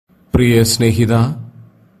പ്രിയ സ്നേഹിത,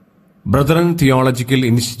 brethren theological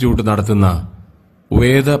institute നടത്തുന്ന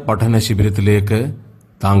വേദ പഠന ശിബിരത്തിലേക്ക്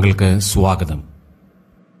താങ്കൾക്ക് സ്വാഗതം.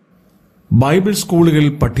 ബൈബിൾ സ്കൂളുകൾ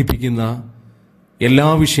പഠിപ്പിക്കുന്ന എല്ലാ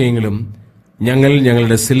വിഷയങ്ങളും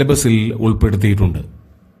ഞങ്ങളുടെ സിലബസിൽ ഉൾപ്പെടുത്തിയിട്ടുണ്ട്.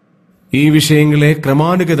 ഈ വിഷയങ്ങളെ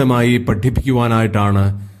ക്രമാനുഗതമായി പഠിപ്പിക്കുവാനായിട്ടാണ്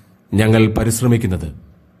ഞങ്ങൾ പരിശ്രമിക്കുന്നത്.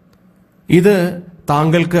 ഇത്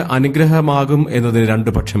താങ്കൾക്ക് അനുഗ്രഹമാകും എന്നതിന്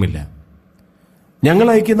രണ്ടു പക്ഷമില്ല. ഞങ്ങൾ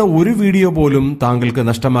അയക്കുന്ന ഒരു വീഡിയോ പോലും താങ്കൾക്ക്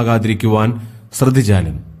നഷ്ടമാകാതിരിക്കുവാൻ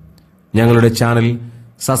ശ്രദ്ധിച്ചാലും ഞങ്ങളുടെ ചാനൽ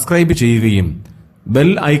സബ്സ്ക്രൈബ് ചെയ്യുകയും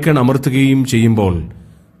ബെൽ ഐക്കൺ അമർത്തുകയും ചെയ്യുമ്പോൾ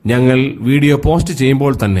ഞങ്ങൾ വീഡിയോ പോസ്റ്റ്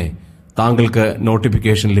ചെയ്യുമ്പോൾ തന്നെ താങ്കൾക്ക്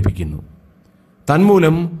നോട്ടിഫിക്കേഷൻ ലഭിക്കുന്നു.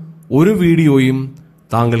 തന്മൂലം ഒരു വീഡിയോയും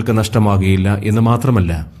താങ്കൾക്ക് നഷ്ടമാകുകയില്ല എന്ന്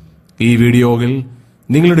മാത്രമല്ല, ഈ വീഡിയോകൾ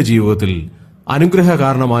നിങ്ങളുടെ ജീവിതത്തിൽ അനുഗ്രഹ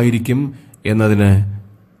കാരണമായിരിക്കും എന്നതിന്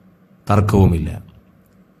തർക്കവുമില്ല.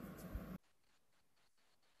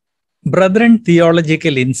 ബ്രദറൻ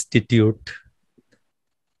തിയോളജിക്കൽ ഇൻസ്റ്റിറ്റ്യൂട്ട്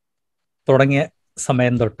തുടങ്ങിയ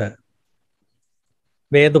സമയം തൊട്ട്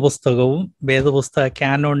വേദപുസ്തകവും വേദപുസ്തക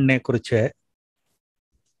കാനോണിനെ കുറിച്ച്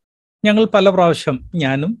ഞങ്ങൾ പല പ്രാവശ്യം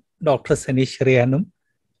ഞാനും ഡോക്ടർ സനീഷ് ചെറിയാനും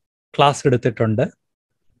ക്ലാസ് എടുത്തിട്ടുണ്ട്.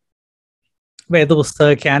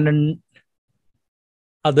 വേദപുസ്തക കാനൺ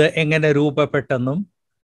അത് എങ്ങനെ രൂപപ്പെട്ടെന്നും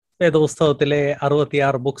വേദപുസ്തകത്തിലെ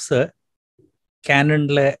 66 ബുക്സ്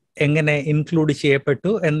കാനണിൽ എങ്ങനെ ഇൻക്ലൂഡ് ചെയ്യപ്പെട്ടു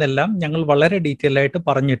എന്നെല്ലാം ഞങ്ങൾ വളരെ ഡീറ്റെയിൽ ആയിട്ട്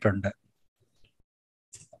പറഞ്ഞിട്ടുണ്ട്.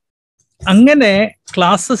 അങ്ങനെ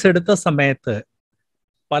ക്ലാസ്സസ് എടുത്ത സമയത്ത്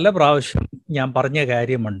പല പ്രാവശ്യം ഞാൻ പറഞ്ഞ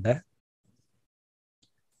കാര്യമുണ്ട്.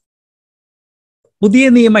 പുതിയ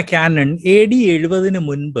നിയമ കാനൺ AD 70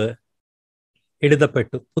 മുൻപ്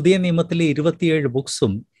എഴുതപ്പെട്ടു. പുതിയ നിയമത്തിലെ 27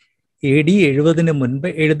 ബുക്സും AD 70 മുൻപ്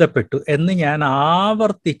എഴുതപ്പെട്ടു എന്ന് ഞാൻ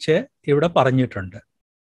ആവർത്തിച്ച് ഇവിടെ പറഞ്ഞിട്ടുണ്ട്.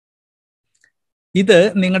 ഇത്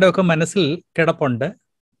നിങ്ങളുടെയൊക്കെ മനസ്സിൽ കിടപ്പുണ്ട്.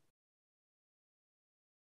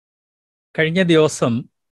 കഴിഞ്ഞ ദിവസം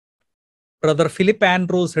ബ്രദർ ഫിലിപ്പ്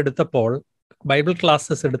ആൻഡ്രൂസ് എടുത്തപ്പോൾ, ബൈബിൾ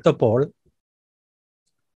ക്ലാസ്സസ് എടുത്തപ്പോൾ,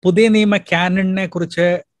 പുതിയ നിയമ കാനണിനെ കുറിച്ച്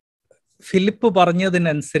ഫിലിപ്പ്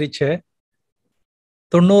പറഞ്ഞതിനനുസരിച്ച്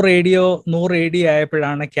 90 AD 100 AD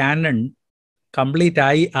ആയപ്പോഴാണ് കാനൺ കംപ്ലീറ്റ്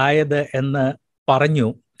ആയത് എന്ന് പറഞ്ഞു.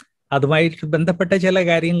 അതുമായിട്ട് ബന്ധപ്പെട്ട ചില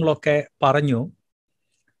കാര്യങ്ങളൊക്കെ പറഞ്ഞു.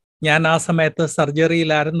 ഞാൻ ആ സമയത്ത്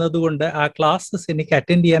സർജറിയിലായിരുന്നത് കൊണ്ട് ആ ക്ലാസ്സസ് എനിക്ക്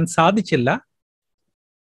അറ്റൻഡ് ചെയ്യാൻ സാധിച്ചില്ല.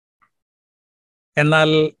 എന്നാൽ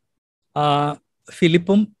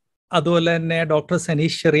ഫിലിപ്പും അതുപോലെ തന്നെ ഡോക്ടർ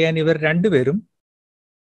സനീഷ് ചെറിയാൻ ഇവർ രണ്ടുപേരും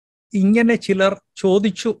ഇങ്ങനെ ചിലർ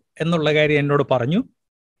ചോദിച്ചു എന്നുള്ള കാര്യം എന്നോട് പറഞ്ഞു.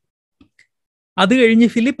 അത് കഴിഞ്ഞ്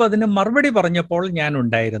ഫിലിപ്പ് അതിന് മറുപടി പറഞ്ഞപ്പോൾ ഞാൻ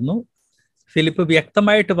ഉണ്ടായിരുന്നു. ഫിലിപ്പ്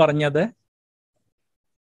വ്യക്തമായിട്ട് പറഞ്ഞത്,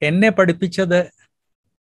 എന്നെ പഠിപ്പിച്ചത്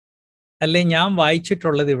അല്ലെ ഞാൻ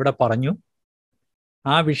വായിച്ചിട്ടുള്ളത് ഇവിടെ പറഞ്ഞു.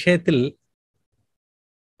 ആ വിഷയത്തിൽ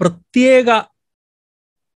പ്രത്യേക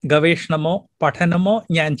ഗവേഷണമോ പഠനമോ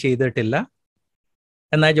ഞാൻ ചെയ്തിട്ടില്ല.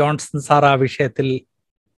 എന്നാൽ ജോൺസൺ സാർ ആ വിഷയത്തിൽ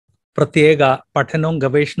പ്രത്യേക പഠനവും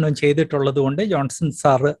ഗവേഷണവും ചെയ്തിട്ടുള്ളത് കൊണ്ട് ജോൺസൺ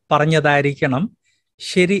സാർ പറഞ്ഞതായിരിക്കണം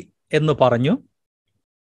ശരി എന്ന് പറഞ്ഞു.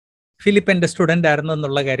 ഫിലിപ്പ് എൻ്റെ സ്റ്റുഡൻ്റ് ആയിരുന്നു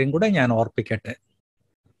എന്നുള്ള കാര്യം കൂടെ ഞാൻ ഓർപ്പിക്കട്ടെ.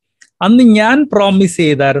 അന്ന് ഞാൻ പ്രോമിസ്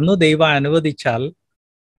ചെയ്തായിരുന്നു, ദൈവം അനുവദിച്ചാൽ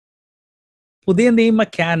പുതിയ നിയമ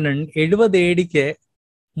കാനൺ 70 AD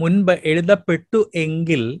മുൻപ് എഴുതപ്പെട്ടു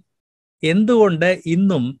എങ്കിൽ എന്തുകൊണ്ട്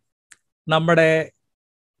ഇന്നും നമ്മുടെ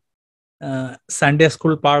സൺഡേ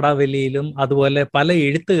സ്കൂൾ പാഠാവലിയിലും അതുപോലെ പല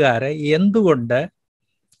എഴുത്തുകാരെ എന്തുകൊണ്ട്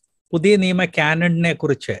പുതിയ നിയമ കാനണിനെ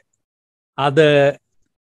കുറിച്ച് അത്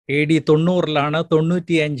AD 90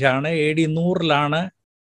 95 AD 100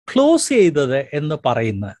 ക്ലോസ് ചെയ്തത് എന്ന്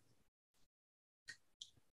പറയുന്നത്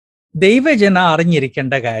ദൈവജനം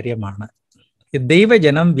അറിഞ്ഞിരിക്കേണ്ട കാര്യമാണ്.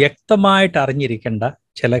 ദൈവജനം വ്യക്തമായിട്ട് അറിഞ്ഞിരിക്കേണ്ട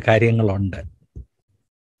ചില കാര്യങ്ങളുണ്ട്.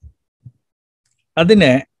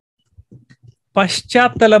 അതിന്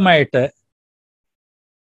പശ്ചാത്തലമായിട്ട്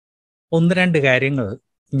 1-2 കാര്യങ്ങൾ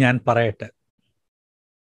ഞാൻ പറയട്ടെ.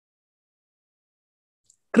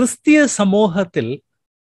 ക്രിസ്തീയ സമൂഹത്തിൽ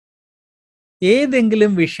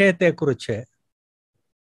ഏതെങ്കിലും വിഷയത്തെക്കുറിച്ച്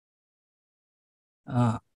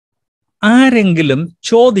ആരെങ്കിലും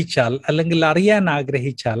ചോദിച്ചാൽ അല്ലെങ്കിൽ അറിയാൻ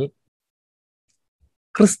ആഗ്രഹിച്ചാൽ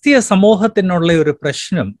ക്രിസ്തീയ സമൂഹത്തിനുള്ള ഒരു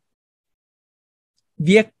പ്രശ്നം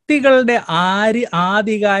വ്യക്തികളുടെ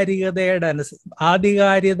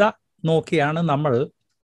ആധികാരികത നോക്കിയാണ് നമ്മൾ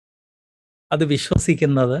അത്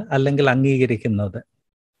വിശ്വസിക്കുന്നത് അല്ലെങ്കിൽ അംഗീകരിക്കുന്നത്.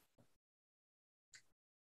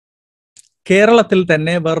 കേരളത്തിൽ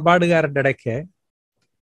തന്നെ വേർപാടുകാരുടെ ഇടയ്ക്ക്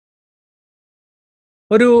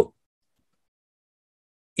ഒരു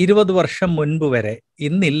 20 വർഷം മുൻപ് വരെ,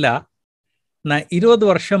 ഇന്നില്ല, 20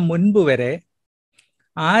 വർഷം മുൻപ് വരെ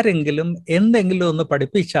ആരെങ്കിലും എന്തെങ്കിലും ഒന്ന്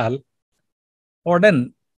പഠിപ്പിച്ചാൽ ഉടൻ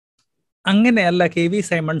അങ്ങനെയല്ല KV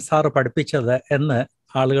സൈമൺ സാറ് പഠിപ്പിച്ചത് എന്ന്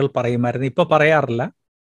ആളുകൾ പറയുമായിരുന്നു. ഇപ്പൊ പറയാറില്ല.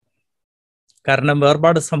 കാരണം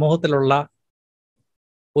വേർപാട് സമൂഹത്തിലുള്ള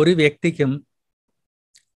ഒരു വ്യക്തിക്കും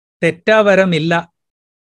തെറ്റാവരമില്ല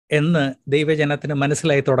എന്ന് ദൈവജനത്തിന്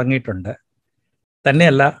മനസ്സിലായി തുടങ്ങിയിട്ടുണ്ട്.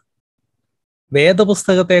 തന്നെയല്ല,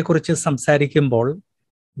 വേദപുസ്തകത്തെക്കുറിച്ച് സംസാരിക്കുമ്പോൾ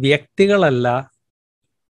വ്യക്തികളല്ല,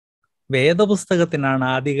 വേദപുസ്തകത്തിനാണ്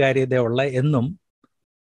ആധികാരികതയുള്ള എന്നും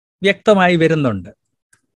വ്യക്തമായി വരുന്നുണ്ട്.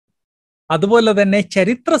 അതുപോലെ തന്നെ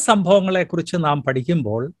ചരിത്ര സംഭവങ്ങളെക്കുറിച്ച് നാം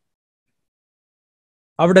പഠിക്കുമ്പോൾ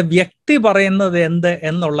അവിടെ വ്യക്തി പറയുന്നത് എന്ത്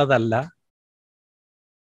എന്നുള്ളതല്ല,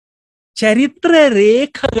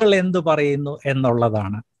 ചരിത്രരേഖകൾ എന്ത് പറയുന്നു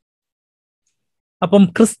എന്നുള്ളതാണ്. അപ്പം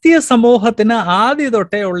ക്രിസ്തീയ സമൂഹത്തിന് ആദ്യ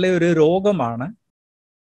തൊട്ടേ ഉള്ള ഒരു രോഗമാണ്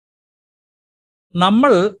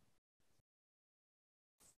നമ്മൾ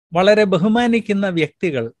വളരെ ബഹുമാനിക്കുന്ന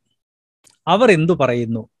വ്യക്തികൾ അവർ എന്തു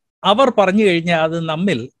പറയുന്നു, അവർ പറഞ്ഞു കഴിഞ്ഞാൽ അത്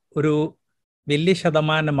നമ്മിൽ ഒരു വലിയ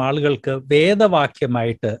ശതമാനം ആളുകൾക്ക്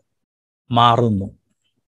വേദവാക്യമായിട്ട് മാറുന്നു.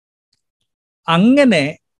 അങ്ങനെ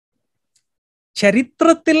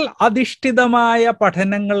ചരിത്രത്തിൽ അധിഷ്ഠിതമായ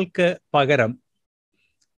പഠനങ്ങൾക്ക് പകരം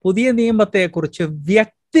പുതിയ നിയമത്തെക്കുറിച്ച്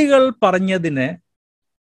വ്യക്തികൾ പറഞ്ഞതിന്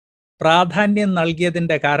പ്രാധാന്യം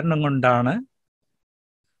നൽകിയതിൻ്റെ കാരണം കൊണ്ടാണ്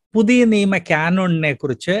പുതിയ നിയമ കാനോണിനെ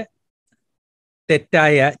കുറിച്ച്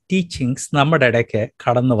തെറ്റായ ടീച്ചിങ്സ് നമ്മുടെ ഇടയ്ക്ക്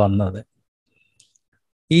കടന്നു വന്നത്.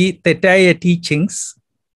 ഈ തെറ്റായ ടീച്ചിങ്സ്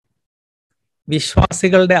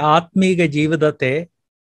വിശ്വാസികളുടെ ആത്മീക ജീവിതത്തെ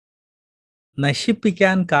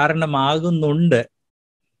നശിപ്പിക്കാൻ കാരണമാകുന്നുണ്ട്.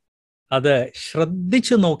 അത്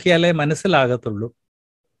ശ്രദ്ധിച്ചു നോക്കിയാലേ മനസ്സിലാകത്തുള്ളൂ.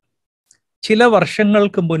 ചില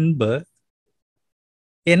വർഷങ്ങൾക്ക് മുൻപ്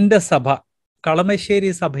എൻ്റെ സഭ,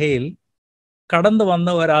 കളമശ്ശേരി സഭയിൽ കടന്നു വന്ന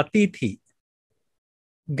ഒരു അതിഥി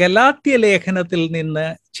ഗലാത്യ ലേഖനത്തിൽ നിന്ന്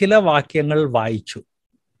ചില വാക്യങ്ങൾ വായിച്ചു.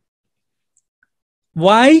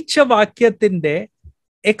 വായിച്ച വാക്യത്തിൻ്റെ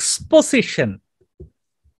എക്സ്പോസിഷൻ,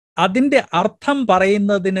 അതിൻ്റെ അർത്ഥം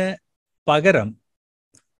പറയുന്നതിന് പകരം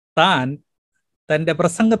താൻ തൻ്റെ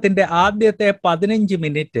പ്രസംഗത്തിൻ്റെ ആദ്യത്തെ 15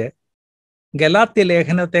 മിനിറ്റ് ഗലാത്യ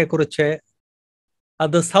ലേഖനത്തെക്കുറിച്ച്,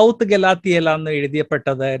 അത് സൗത്ത് ഗലാത്തിയയിലാന്ന്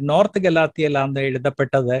എഴുതിയപ്പെട്ടത്, നോർത്ത് ഗലാത്തിയയിലാന്ന്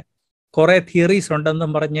എഴുതപ്പെട്ടത്, കുറെ തിയറീസ്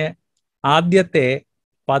ഉണ്ടെന്നും പറഞ്ഞ് ആദ്യത്തെ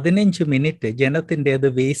 15 മിനിറ്റ് ജനത്തിൻ്റെത്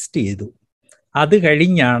വേസ്റ്റ് ചെയ്തു. അത്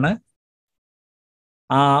കഴിഞ്ഞാണ്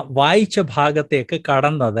ആ വായിച്ച ഭാഗത്തേക്ക്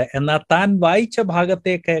കടന്നത്. എന്നാൽ താൻ വായിച്ച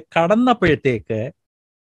ഭാഗത്തേക്ക് കടന്നപ്പോഴത്തേക്ക്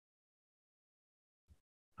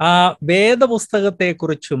ആ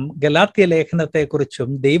വേദപുസ്തകത്തെക്കുറിച്ചും ഗലാത്യ ലേഖനത്തെക്കുറിച്ചും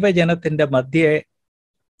ദൈവജനത്തിൻ്റെ മധ്യേ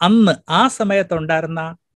അന്ന് ആ സമയത്തുണ്ടായിരുന്ന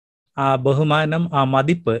ആ ബഹുമാനം, ആ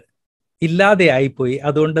മതിപ്പ് ഇല്ലാതെ ആയിപ്പോയി.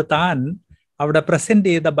 അതുകൊണ്ട് താൻ അവിടെ പ്രസന്റ്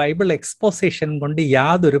ചെയ്ത ബൈബിൾ എക്സ്പോസിഷൻ കൊണ്ട്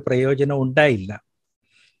യാതൊരു പ്രയോജനവും ഉണ്ടായില്ല.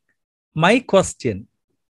 മൈ ക്വസ്റ്റ്യൻ,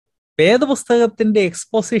 വേദപുസ്തകത്തിന്റെ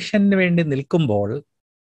എക്സ്പോസിഷന് വേണ്ടി നിൽക്കുമ്പോൾ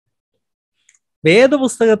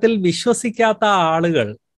വേദപുസ്തകത്തിൽ വിശ്വസിക്കാത്ത ആളുകൾ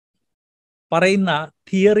പറയുന്ന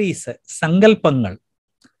തിയറീസ്, സങ്കല്പങ്ങൾ,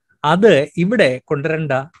 അത് ഇവിടെ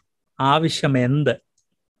കൊണ്ടുവരേണ്ട ആവശ്യം എന്ത്?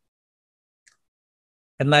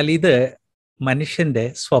 എന്നാൽ ഇത് മനുഷ്യന്റെ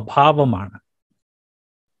സ്വഭാവമാണ്.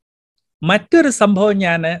 മറ്റൊരു സംഭവം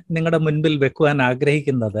ഞാൻ നിങ്ങളുടെ മുൻപിൽ വെക്കുവാൻ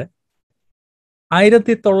ആഗ്രഹിക്കുന്നത്,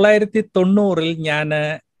 1990 ഞാൻ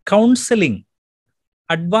കൗൺസിലിംഗ്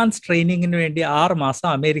അഡ്വാൻസ് ട്രെയിനിങ്ങിന് വേണ്ടി 6 മാസം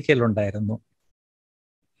അമേരിക്കയിലുണ്ടായിരുന്നു.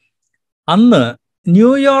 അന്ന്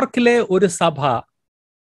ന്യൂയോർക്കിലെ ഒരു സഭ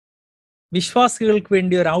വിശ്വാസികൾക്ക്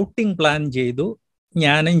വേണ്ടി ഒരു ഔട്ടിംഗ് പ്ലാൻ ചെയ്തു.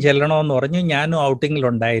 ഞാനും ചെല്ലണമെന്ന് പറഞ്ഞു. ഞാനും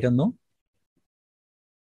ഔട്ടിങ്ങിലുണ്ടായിരുന്നു.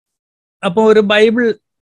 അപ്പോൾ ഒരു ബൈബിൾ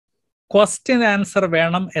ക്വസ്റ്റ്യൻ ആൻസർ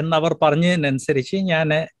വേണം എന്നവർ പറഞ്ഞതിനനുസരിച്ച് ഞാൻ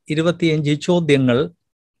 25 ചോദ്യങ്ങൾ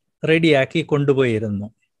റെഡിയാക്കി കൊണ്ടുപോയിരുന്നു.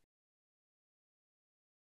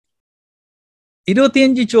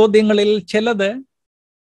 25 ചോദ്യങ്ങളിൽ ചിലത്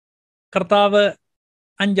കർത്താവ്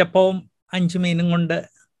 5 അപ്പവും 5 മീനും കൊണ്ട്,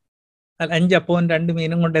 5 അപ്പവും 2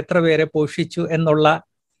 മീനും കൊണ്ട് എത്ര പേരെ പോഷിച്ചു എന്നുള്ള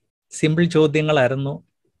സിമ്പിൾ ചോദ്യങ്ങളായിരുന്നു.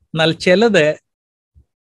 എന്നാൽ ചിലത്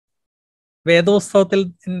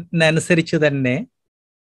വേദോത്സവത്തിനനുസരിച്ച് തന്നെ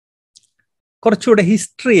കുറച്ചുകൂടെ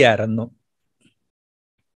ഹിസ്റ്ററി ആയിരുന്നു.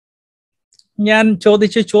 ഞാൻ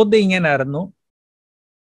ചോദിച്ച ചോദ്യം ഇങ്ങനായിരുന്നു: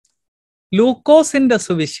 ലൂക്കോസിന്റെ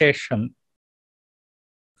സുവിശേഷം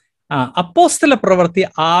അപ്പോസ്തല പ്രവൃത്തി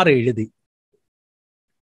 6 എഴുതി.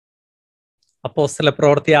 അപ്പോസ്തല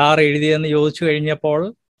പ്രവൃത്തി 6 എഴുതിയെന്ന് ചോദിച്ചു കഴിഞ്ഞപ്പോൾ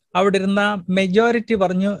അവിടെ ഇരുന്ന മെജോറിറ്റി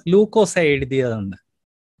പറഞ്ഞു ലൂക്കോസ എഴുതിയതെന്ന്.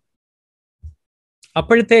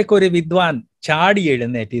 അപ്പോഴത്തേക്കൊരു വിദ്വാൻ ചാടി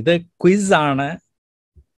എഴുന്നേറ്റ്, ഇത് ക്വിസാണ്,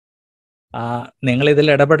 നിങ്ങൾ ഇതിൽ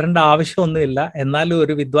ഇടപെടേണ്ട ആവശ്യമൊന്നുമില്ല. എന്നാലും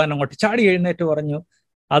ഒരു വിദ്വാൻ അങ്ങോട്ട് ചാടി എഴുന്നേറ്റ് പറഞ്ഞു,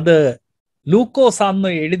 അത് ലൂക്കോസ്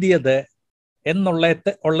അന്ന് എഴുതിയത്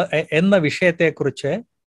എന്ന വിഷയത്തെക്കുറിച്ച്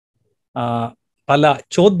പല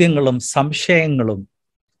ചോദ്യങ്ങളും സംശയങ്ങളും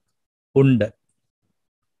ഉണ്ട്.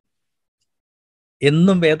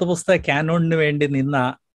 എന്നും വേദപുസ്തക കാനോണിന് വേണ്ടി നിന്ന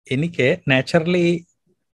എനിക്ക് നാച്ചുറലി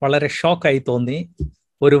വളരെ ഷോക്കായി തോന്നി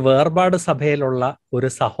ഒരു വേർപാട് സഭയിലുള്ള ഒരു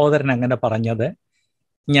സഹോദരൻ അങ്ങനെ പറഞ്ഞത്.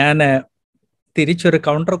 ഞാൻ തിരിച്ചൊരു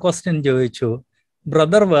കൗണ്ടർ ക്വസ്റ്റ്യൻ ചോദിച്ചു,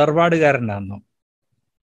 ബ്രദർ വേർപാടുകാരനാണോ?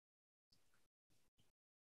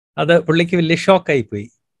 അത് പുള്ളിക്ക് വലിയ ഷോക്കായി പോയി.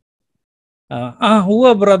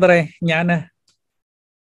 ബ്രദറെ, ഞാൻ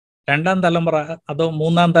 2ാം തലമുറ അതോ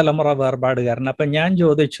 3ാം തലമുറ വേർപാടുകാരൻ. അപ്പം ഞാൻ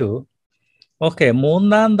ചോദിച്ചു, ഓക്കെ,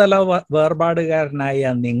 3ാം വേർപാടുകാരനായ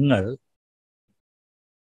നിങ്ങൾ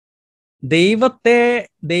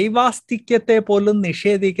ദൈവാസ്തിക്യത്തെ പോലും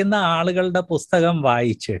നിഷേധിക്കുന്ന ആളുകളുടെ പുസ്തകം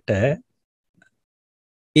വായിച്ചിട്ട്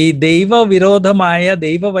ഈ ദൈവവിരോധമായ,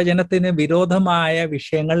 ദൈവവചനത്തിന് വിരോധമായ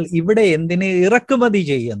വിഷയങ്ങൾ ഇവിടെ എന്തിന് ഇറക്കുമതി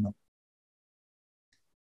ചെയ്യുന്നു?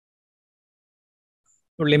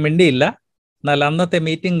 പുള്ളി മിണ്ടിയില്ല. എന്നാൽ അന്നത്തെ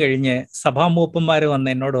മീറ്റിംഗ് കഴിഞ്ഞ് സഭാമൂപ്പന്മാർ വന്ന്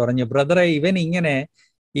എന്നോട് പറഞ്ഞു, ബ്രദറെ, ഇവൻ ഇങ്ങനെ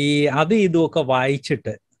ഈ ഇതുമൊക്കെ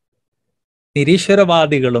വായിച്ചിട്ട്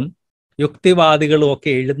നിരീശ്വരവാദികളും യുക്തിവാദികളും ഒക്കെ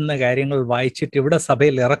എഴുതുന്ന കാര്യങ്ങൾ വായിച്ചിട്ട് ഇവിടെ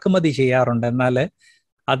സഭയിൽ ഇറക്കുമതി ചെയ്യാറുണ്ട്. എന്നാൽ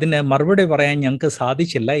അതിന് മറുപടി പറയാൻ ഞങ്ങൾക്ക്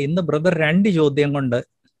സാധിച്ചില്ല. ഇന്ന് ബ്രദർ 2 ചോദ്യം കൊണ്ട്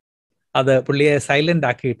അത് പുള്ളിയെ സൈലന്റ്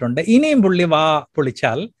ആക്കിയിട്ടുണ്ട്. ഇനിയും പുള്ളി വാ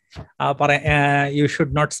പൊളിച്ചാൽ യു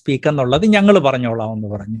ഷുഡ് നോട്ട് സ്പീക്ക് എന്നുള്ളത് ഞങ്ങൾ പറഞ്ഞോളാം എന്ന്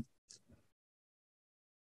പറഞ്ഞു.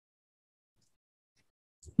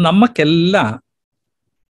 നമുക്കെല്ലാം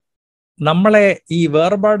നമ്മളെ ഈ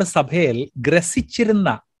വേർപാട് സഭയിൽ ഗ്രസിച്ചിരുന്ന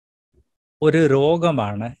ഒരു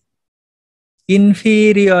രോഗമാണ്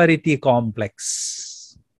ഇൻഫീരിയോറിറ്റി കോംപ്ലക്സ്.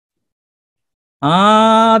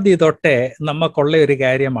 ആദ്യ തൊട്ടേ നമുക്കുള്ള ഒരു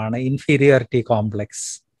കാര്യമാണ് ഇൻഫീരിയോറിറ്റി കോംപ്ലക്സ്.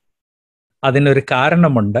 അതിനൊരു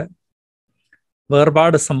കാരണമുണ്ട്.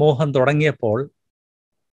 വേർപാട് സമൂഹം തുടങ്ങിയപ്പോൾ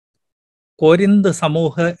കൊരിന്ത്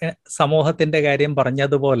സമൂഹത്തിന്റെ കാര്യം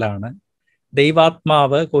പറഞ്ഞതുപോലാണ്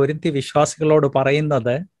ദൈവാത്മാവ് കൊരിന്തി വിശ്വാസികളോട്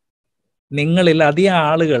പറയുന്നത്, നിങ്ങളിൽ അധികം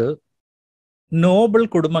ആളുകൾ നോബിൾ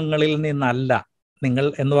കുടുംബങ്ങളിൽ നിന്നല്ല. നിങ്ങൾ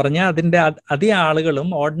എന്ന് പറഞ്ഞാൽ അതിൻ്റെ അധികം ആളുകളും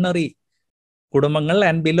ഓർഡിനറി കുടുംബങ്ങൾ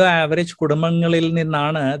ആൻഡ് ബിലോ ആവറേജ് കുടുംബങ്ങളിൽ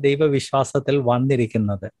നിന്നാണ് ദൈവവിശ്വാസത്തിൽ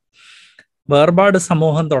വന്നിരിക്കുന്നത്. വേർപാട്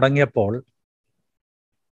സമൂഹം തുടങ്ങിയപ്പോൾ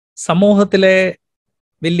സമൂഹത്തിലെ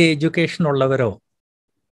വലിയ എഡ്യൂക്കേഷൻ ഉള്ളവരോ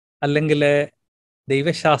അല്ലെങ്കിൽ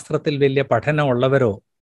ദൈവശാസ്ത്രത്തിൽ വലിയ പഠനമുള്ളവരോ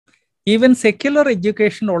ഈവൻ സെക്യുലർ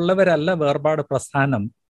എഡ്യൂക്കേഷൻ ഉള്ളവരല്ല വേർപാട് പ്രസ്ഥാനം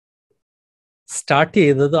സ്റ്റാർട്ട്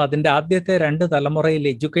ചെയ്തത്. അതിൻ്റെ ആദ്യത്തെ 2 തലമുറയിൽ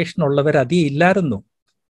എഡ്യൂക്കേഷൻ ഉള്ളവർ അധികം ഇല്ലായിരുന്നു.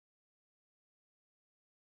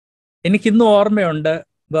 എനിക്കിന്നും ഓർമ്മയുണ്ട്,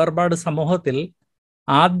 വേർപാട് സമൂഹത്തിൽ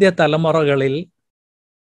ആദ്യ തലമുറകളിൽ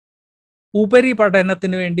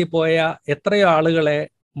ഉപരിപഠനത്തിന് വേണ്ടി പോയ എത്രയോ ആളുകളെ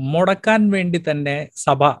മുടക്കാൻ വേണ്ടി തന്നെ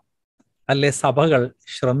സഭകൾ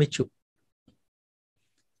ശ്രമിച്ചു.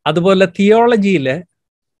 അതുപോലെ തിയോളജിയിൽ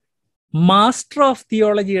മാസ്റ്റർ ഓഫ്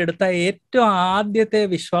തിയോളജി എടുത്ത ഏറ്റവും ആദ്യത്തെ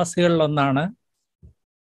വിശ്വാസികളിലൊന്നാണ്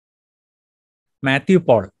മാത്യു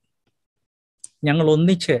പോൾ. ഞങ്ങൾ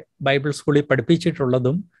ഒന്നിച്ച് ബൈബിൾ സ്കൂളിൽ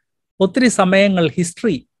പഠിപ്പിച്ചിട്ടുള്ളതും ഒത്തിരി സമയങ്ങൾ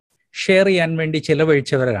ഹിസ്റ്ററി ഷെയർ ചെയ്യാൻ വേണ്ടി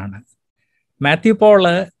ചിലവഴിച്ചവരാണ്. മാത്യു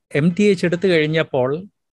പോള് MTH എടുത്തു കഴിഞ്ഞപ്പോൾ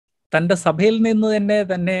തൻ്റെ സഭയിൽ നിന്ന്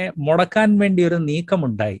തന്നെ മുടക്കാൻ വേണ്ടി ഒരു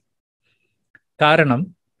നീക്കമുണ്ടായി. കാരണം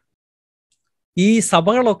ഈ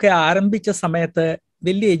സഭകളൊക്കെ ആരംഭിച്ച സമയത്ത്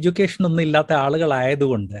വലിയ എഡ്യൂക്കേഷൻ ഒന്നും ഇല്ലാത്ത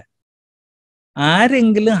ആളുകളായതുകൊണ്ട്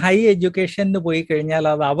ആരെങ്കിലും ഹൈ എഡ്യൂക്കേഷന് പോയി കഴിഞ്ഞാൽ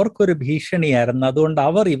അത് അവർക്കൊരു ഭീഷണിയായിരുന്നു. അതുകൊണ്ട്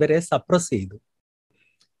അവർ ഇവരെ സപ്രസ് ചെയ്തു.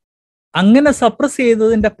 അങ്ങനെ സപ്രസ്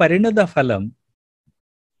ചെയ്തതിൻ്റെ പരിണിത ഫലം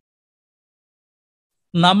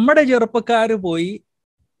നമ്മുടെ ചെറുപ്പക്കാർ പോയി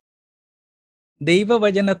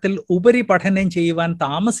ദൈവവചനത്തിൽ ഉപരിപഠനം ചെയ്യുവാൻ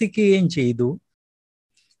താമസിക്കുകയും ചെയ്തു.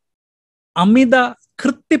 അമിത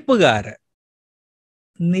കൃത്തിപ്പുകാര്,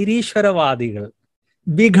 നിരീശ്വരവാദികൾ,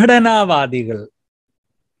 വിഘടനവാദികൾ,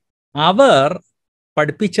 അവർ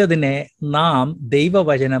പഠിപ്പിച്ചതിനെ നാം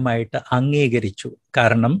ദൈവവചനമായിട്ട് അംഗീകരിച്ചു.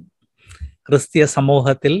 കാരണം ക്രിസ്തീയ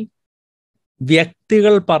സമൂഹത്തിൽ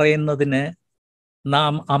വ്യക്തികൾ പറയുന്നതിന്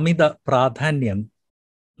നാം അമിത പ്രാധാന്യം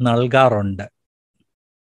നൽകാറുണ്ട്.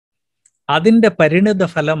 അതിൻ്റെ പരിണിത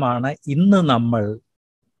ഫലമാണ് ഇന്ന് നമ്മൾ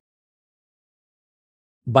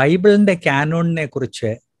ബൈബിളിൻ്റെ കാനോണിനെ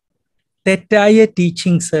കുറിച്ച് തെറ്റായ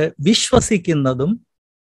ടീച്ചിങ്സ് വിശ്വസിക്കുന്നതും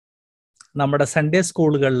നമ്മുടെ സൺഡേ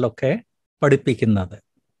സ്കൂളുകളിലൊക്കെ പഠിപ്പിക്കുന്നത്.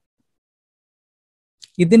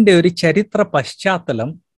 ഇതിൻ്റെ ഒരു ചരിത്ര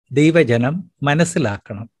പശ്ചാത്തലം ദൈവജനം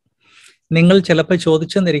മനസ്സിലാക്കണം. നിങ്ങൾ ചിലപ്പോൾ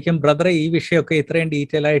ചോദിച്ചെന്നിരിക്കും, ബ്രദറെ, ഈ വിഷയമൊക്കെ ഇത്രയും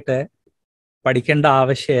ഡീറ്റെയിൽ ആയിട്ട് പഠിക്കേണ്ട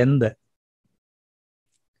ആവശ്യം എന്ത്?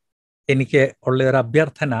 എനിക്ക് ഉള്ളൊരു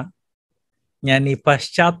അഭ്യർത്ഥന, ഞാൻ ഈ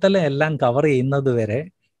പശ്ചാത്തലം എല്ലാം കവർ ചെയ്യുന്നത് വരെ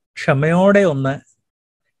ക്ഷമയോടെ ഒന്ന്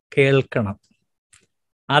കേൾക്കണം.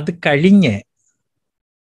 അത് കഴിഞ്ഞ്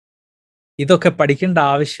ഇതൊക്കെ പഠിക്കേണ്ട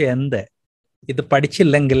ആവശ്യം എന്ത്? ഇത്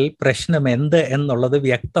പഠിച്ചില്ലെങ്കിൽ പ്രശ്നം എന്ത് എന്നുള്ളത്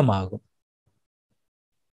വ്യക്തമാകും.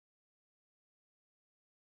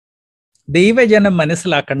 ദൈവജനം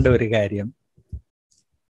മനസ്സിലാക്കേണ്ട ഒരു കാര്യം,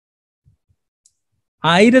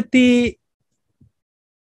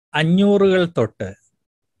 1500 തൊട്ട്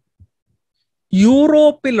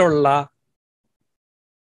യൂറോപ്പിലുള്ള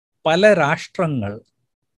പല രാഷ്ട്രങ്ങൾ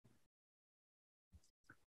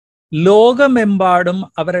ലോകമെമ്പാടും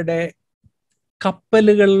അവരുടെ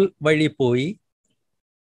കപ്പലുകൾ വഴി പോയി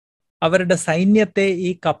അവരുടെ സൈന്യത്തെ ഈ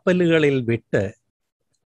കപ്പലുകളിൽ വിട്ട്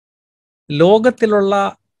ലോകത്തിലുള്ള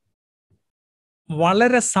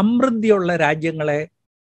വളരെ സമൃദ്ധിയുള്ള രാജ്യങ്ങളെ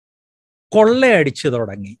കൊള്ളയടിച്ചു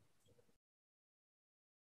തുടങ്ങി.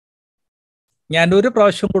 ഞാൻ ഒരു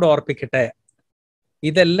പ്രാവശ്യം കൂടെ ഓർപ്പിക്കട്ടെ,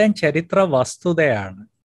 ഇതെല്ലാം ചരിത്ര വസ്തുതയാണ്.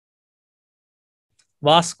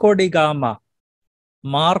 വാസ്കോ ഡി ഗാമ,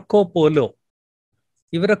 മാർക്കോ പോലോ,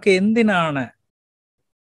 ഇവരൊക്കെ എന്തിനാണ്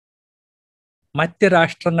മറ്റ്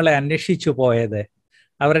രാഷ്ട്രങ്ങളെ അന്വേഷിച്ചു പോയത്?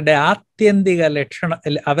 അവരുടെ ആത്യന്തിക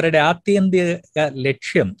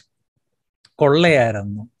ലക്ഷ്യം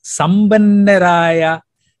കൊള്ളയായിരുന്നു. സമ്പന്നരായ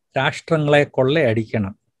രാഷ്ട്രങ്ങളെ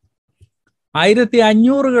കൊള്ളയടിക്കണം.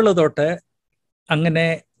 1500 തൊട്ട് അങ്ങനെ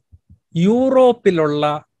യൂറോപ്പിലുള്ള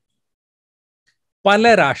പല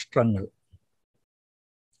രാഷ്ട്രങ്ങൾ,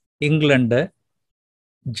 ഇംഗ്ലണ്ട്,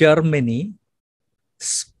 ജർമ്മനി,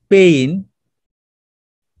 സ്പെയിൻ,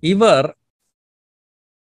 ഇവർ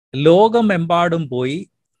ലോകമെമ്പാടും പോയി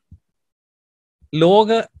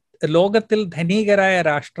ലോകത്തിൽ ധനികരായ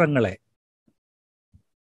രാഷ്ട്രങ്ങളെ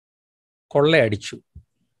കൊള്ളയടിച്ചു.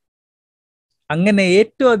 അങ്ങനെ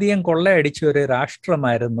ഏറ്റവും അധികം കൊള്ളയടിച്ച ഒരു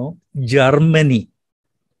രാഷ്ട്രമായിരുന്നു ജർമ്മനി.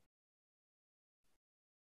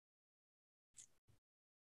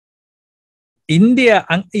 ഇന്ത്യ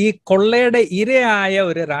ഈ കൊള്ളയുടെ ഇരയായ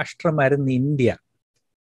ഒരു രാഷ്ട്രമായിരുന്നു ഇന്ത്യ.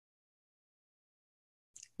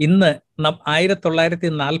 ഇന്ന്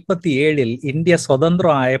 1947 ഇന്ത്യ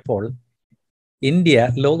സ്വതന്ത്രമായപ്പോൾ ഇന്ത്യ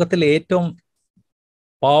ലോകത്തിലെ ഏറ്റവും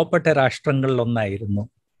പാവപ്പെട്ട രാഷ്ട്രങ്ങളിൽ ഒന്നായിരുന്നു.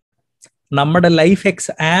 നമ്മുടെ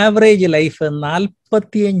ആവറേജ് ലൈഫ്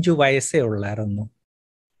 45 വയസ്സേ ഉള്ളായിരുന്നു.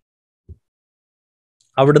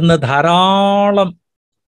 അവിടുന്ന് ധാരാളം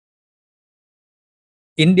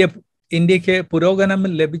ഇന്ത്യക്ക് പുരോഗമനം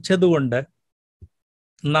ലഭിച്ചതുകൊണ്ട്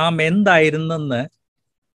നാം എന്തായിരുന്നെന്ന്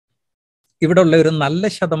ഇവിടെ ഉള്ള ഒരു നല്ല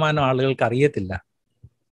ശതമാനം ആളുകൾക്ക് അറിയത്തില്ല.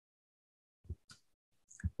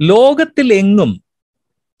 ലോകത്തിലെങ്ങും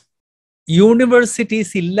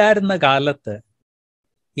യൂണിവേഴ്സിറ്റീസ് ഇല്ലായിരുന്ന കാലത്ത്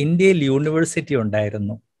ഇന്ത്യയിൽ യൂണിവേഴ്സിറ്റി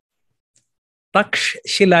ഉണ്ടായിരുന്നു.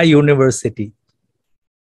 തക്ഷശില യൂണിവേഴ്സിറ്റി,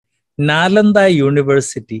 നാലന്ദ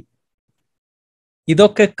യൂണിവേഴ്സിറ്റി,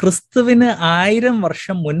 ഇതൊക്കെ ക്രിസ്തുവിന് 1000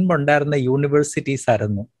 വർഷം മുൻപുണ്ടായിരുന്ന യൂണിവേഴ്സിറ്റീസ്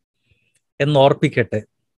ആയിരുന്നു എന്ന് ഓർപ്പിക്കട്ടെ.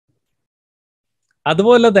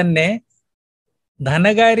 അതുപോലെ തന്നെ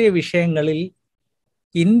ധനകാര്യ വിഷയങ്ങളിൽ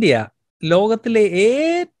ഇന്ത്യ ലോകത്തിലെ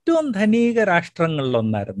ഏറ്റവും ധനിക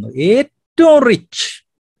രാഷ്ട്രങ്ങളിലൊന്നായിരുന്നു, ഏറ്റവും റിച്ച്.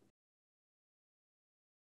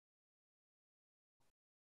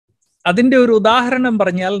 അതിൻ്റെ ഒരു ഉദാഹരണം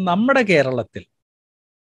പറഞ്ഞാൽ നമ്മുടെ കേരളത്തിൽ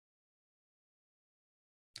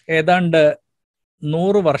ഏതാണ്ട്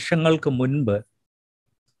 100 വർഷങ്ങൾക്ക് മുൻപ്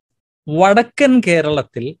വടക്കൻ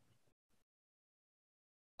കേരളത്തിൽ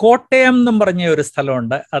കോട്ടയം എന്നും പറഞ്ഞ ഒരു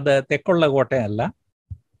സ്ഥലമുണ്ട്. അത് തെക്കുള്ള കോട്ടയമല്ല.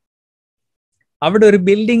 അവിടെ ഒരു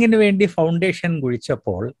ബിൽഡിങ്ങിന് വേണ്ടി ഫൗണ്ടേഷൻ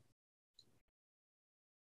കുഴിച്ചപ്പോൾ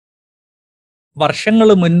വർഷങ്ങൾ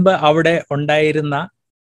മുൻപ് അവിടെ ഉണ്ടായിരുന്ന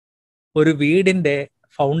ഒരു വീടിൻ്റെ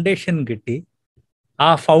ഫൗണ്ടേഷൻ കിട്ടി. ആ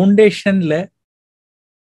ഫൗണ്ടേഷനിൽ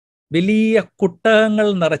വലിയ കുട്ടകങ്ങൾ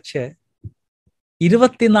നിറച്ച്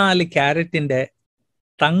 24 ക്യാരറ്റിന്റെ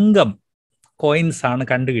തങ്കം കോയിൻസ് ആണ്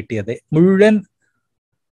കണ്ടുകിട്ടിയത്. മുഴുവൻ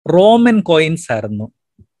റോമൻ കോയിൻസ് ആയിരുന്നു.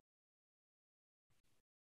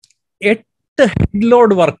 8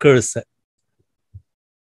 ഹെഡ്ലോഡ് വർക്കേഴ്സ്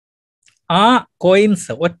ആ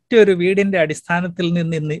കോയിൻസ്, ഒറ്റ ഒരു വീടിന്റെ അടിസ്ഥാനത്തിൽ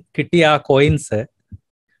നിന്ന് കിട്ടിയ ആ കോയിൻസ്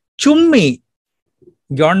ചുമ്മി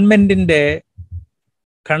ഗവൺമെന്റിന്റെ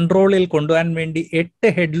കൺട്രോളിൽ കൊണ്ടുപോകാൻ വേണ്ടി 8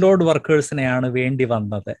 ഹെഡ്ലോഡ് വർക്കേഴ്സിനെയാണ് വേണ്ടി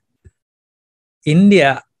വന്നത്. ഇന്ത്യ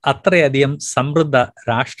അത്രയധികം സമൃദ്ധ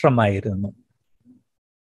രാഷ്ട്രമായിരുന്നു.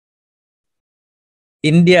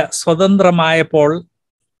 ഇന്ത്യ സ്വതന്ത്രമായപ്പോൾ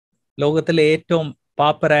ലോകത്തിലെ ഏറ്റവും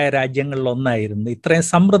പാപ്പരായ രാജ്യങ്ങളിൽ ഒന്നായിരുന്നു. ഇത്രയും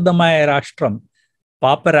സമൃദ്ധമായ രാഷ്ട്രം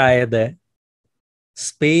പാപ്പരായത്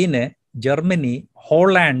സ്പെയിന്, ജർമ്മനി,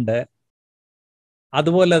 ഹോളണ്ട്,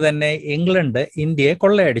 അതുപോലെ തന്നെ ഇംഗ്ലണ്ട് ഇന്ത്യയെ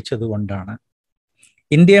കൊള്ളയടിച്ചതുകൊണ്ടാണ്.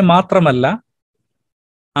 ഇന്ത്യയെ മാത്രമല്ല,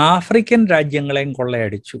 ആഫ്രിക്കൻ രാജ്യങ്ങളെയും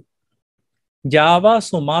കൊള്ളയടിച്ചു. ജാവ,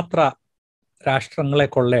 സുമാത്ര രാഷ്ട്രങ്ങളെ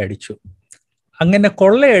കൊള്ളയടിച്ചു. അങ്ങനെ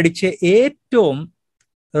കൊള്ളയടിച്ച് ഏറ്റവും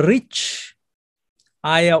റിച്ച്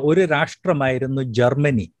ആയ ഒരു രാഷ്ട്രമായിരുന്നു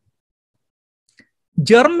ജർമ്മനി.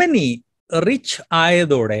 ജർമ്മനി റിച്ച്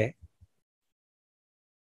ആയതോടെ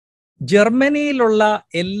ജർമ്മനിയിലുള്ള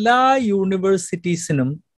എല്ലാ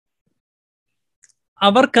യൂണിവേഴ്സിറ്റീസിനും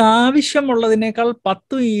അവർക്ക് ആവശ്യമുള്ളതിനേക്കാൾ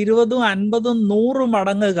 10, 20, 50, 100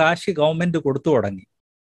 മടങ്ങ് കാശ് ഗവൺമെന്റ് കൊടുത്തു തുടങ്ങി.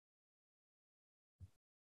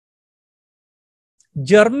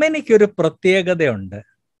 ജർമ്മനിക്കൊരു പ്രത്യേകതയുണ്ട്.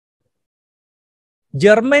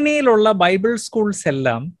 ജർമ്മനിയിലുള്ള ബൈബിൾ സ്കൂൾസ്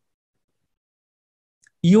എല്ലാം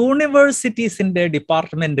യൂണിവേഴ്സിറ്റീസിന്റെ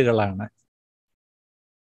ഡിപ്പാർട്ട്മെന്റുകളാണ്.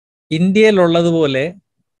 ഇന്ത്യയിലുള്ളതുപോലെ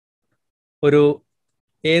ഒരു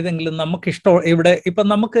ഏതെങ്കിലും നമുക്കിഷ്ടം, ഇവിടെ ഇപ്പം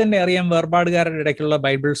നമുക്ക് തന്നെ അറിയാം വേർപാടുകാരുടെ ഇടയ്ക്കുള്ള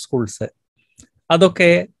ബൈബിൾ സ്കൂൾസ്,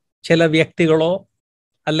 അതൊക്കെ ചില വ്യക്തികളോ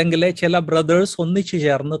അല്ലെങ്കിൽ ചില ബ്രദേഴ്സ് ഒന്നിച്ചു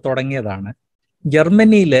ചേർന്ന് തുടങ്ങിയതാണ്.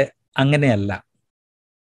 ജർമ്മനിയിൽ അങ്ങനെയല്ല.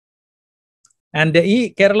 ആൻഡ് ഈ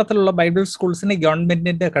കേരളത്തിലുള്ള ബൈബിൾ സ്കൂൾസിന്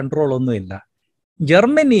ഗവൺമെന്റിന്റെ കൺട്രോൾ ഒന്നുമില്ല.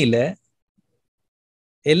 ജർമ്മനിയിൽ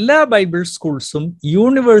എല്ലാ ബൈബിൾ സ്കൂൾസും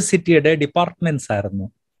യൂണിവേഴ്സിറ്റിയുടെ ഡിപ്പാർട്ട്മെന്റ്സ് ആയിരുന്നു.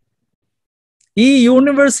 ഈ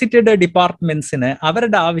യൂണിവേഴ്സിറ്റിയുടെ ഡിപ്പാർട്ട്മെന്റ്സിന്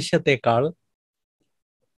അവരുടെ ആവശ്യത്തെക്കാൾ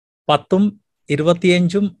 10,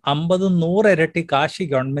 25, 50, 100 ഇരട്ടി കാശ്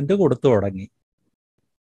ഗവൺമെന്റ് കൊടുത്തു തുടങ്ങി.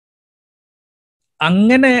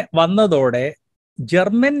 അങ്ങനെ വന്നതോടെ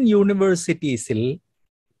ജർമ്മൻ യൂണിവേഴ്സിറ്റീസിൽ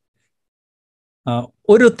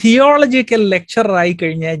ഒരു തിയോളജിക്കൽ ലെക്ചറർ ആയി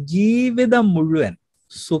കഴിഞ്ഞാൽ ജീവിതം മുഴുവൻ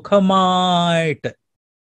സുഖമായിട്ട്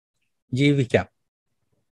ജീവിക്കാം.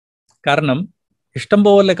 കാരണം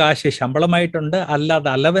ഇഷ്ടംപോലെ കാശ് ശമ്പളമായിട്ടുണ്ട്, അല്ലാതെ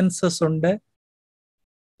അലവൻസസ് ഉണ്ട്.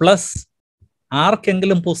 പ്ലസ്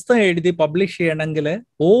ആർക്കെങ്കിലും പുസ്തകം എഴുതി പബ്ലിഷ് ചെയ്യണമെങ്കിൽ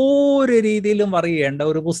ഒരു രീതിയിലും അറിയേണ്ട,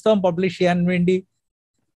 ഒരു പുസ്തകം പബ്ലിഷ് ചെയ്യാൻ വേണ്ടി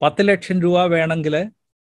 10 ലക്ഷം രൂപ വേണമെങ്കിൽ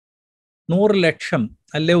 100 ലക്ഷം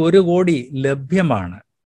അല്ലെ 1 കോടി ലഭ്യമാണ്.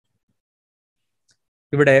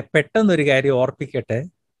 ഇവിടെ പെട്ടെന്നൊരു കാര്യം ഓർപ്പിക്കട്ടെ.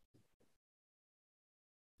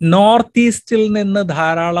 നോർത്ത് ഈസ്റ്റിൽ നിന്ന്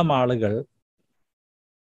ധാരാളം ആളുകൾ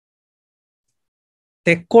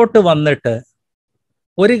തെക്കോട്ട് വന്നിട്ട്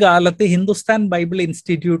ഒരു കാലത്ത് ഹിന്ദുസ്ഥാൻ ബൈബിൾ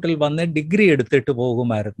ഇൻസ്റ്റിറ്റ്യൂട്ടിൽ വന്ന് ഡിഗ്രി എടുത്തിട്ട്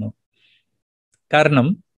പോകുമായിരുന്നു. കാരണം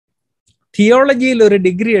തിയോളജിയിൽ ഒരു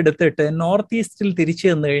ഡിഗ്രി എടുത്തിട്ട് നോർത്ത് ഈസ്റ്റിൽ തിരിച്ചു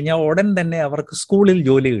വന്നു കഴിഞ്ഞാൽ ഉടൻ തന്നെ അവർക്ക് സ്കൂളിൽ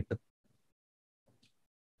ജോലി കിട്ടും.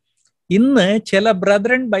 ഇന്ന് ചില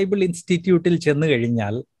ബ്രദറൻ ബൈബിൾ ഇൻസ്റ്റിറ്റ്യൂട്ടിൽ ചെന്ന്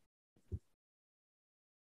കഴിഞ്ഞാൽ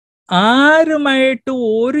ആരുമായിട്ട്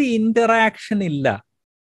ഒരു ഇന്ററാക്ഷൻ ഇല്ല.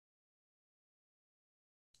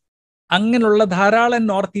 അങ്ങനെയുള്ള ധാരാളം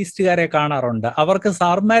നോർത്ത് ഈസ്റ്റുകാരെ കാണാറുണ്ട്. അവർക്ക്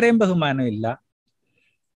സാർമാരെയും ബഹുമാനമില്ല,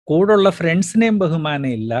 കൂടുള്ള ഫ്രണ്ട്സിനെയും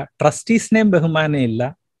ബഹുമാനമില്ല, ട്രസ്റ്റീസിനെയും ബഹുമാനമില്ല.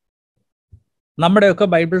 നമ്മുടെയൊക്കെ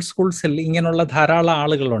ബൈബിൾ സ്കൂൾസിൽ ഇങ്ങനെയുള്ള ധാരാളം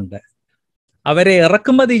ആളുകളുണ്ട്. അവരെ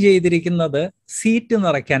ഇറക്കുമതി ചെയ്തിരിക്കുന്നത് സീറ്റ്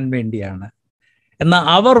നിറയ്ക്കാൻ വേണ്ടിയാണ്. എന്നാൽ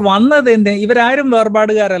അവർ വന്നത് ഇവരാരും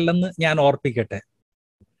വേർപാടുകാരല്ലെന്ന് ഞാൻ ഓർപ്പിക്കട്ടെ.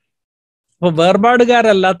 അപ്പോൾ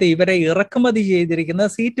വേർപാടുകാരല്ലാത്ത ഇവരെ ഇറക്കുമതി ചെയ്തിരിക്കുന്ന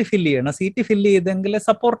സീറ്റ് ഫില്ല് ചെയ്യണം. സീറ്റ് ഫില്ല് ചെയ്തെങ്കിലേ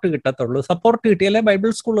സപ്പോർട്ട് കിട്ടത്തുള്ളൂ. സപ്പോർട്ട് കിട്ടിയാലേ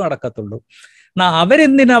ബൈബിൾ സ്കൂൾ നടക്കത്തുള്ളൂ. എന്നാൽ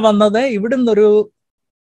അവരെന്തിനാ വന്നത്? ഇവിടുന്നൊരു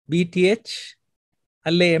BTH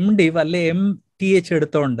അല്ലെ MDiv അല്ലെ MTH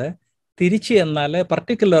എടുത്തോണ്ട് തിരിച്ചു ചെന്നാൽ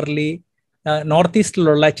പർട്ടിക്കുലർലി നോർത്ത്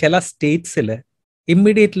ഈസ്റ്റിലുള്ള ചില സ്റ്റേറ്റ്സിൽ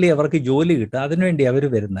ഇമ്മീഡിയറ്റ്ലി അവർക്ക് ജോലി കിട്ടും. അതിനുവേണ്ടി അവർ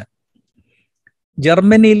വരുന്നത്.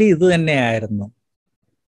 ജർമ്മനിയിൽ ഇത് തന്നെയായിരുന്നു.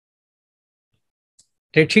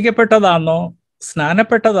 രക്ഷിക്കപ്പെട്ടതാണോ,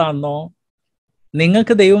 സ്നാനപ്പെട്ടതാണോ,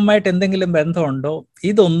 നിങ്ങൾക്ക് ദൈവമായിട്ട് എന്തെങ്കിലും ബന്ധമുണ്ടോ,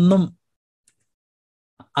 ഇതൊന്നും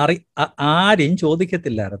ആരും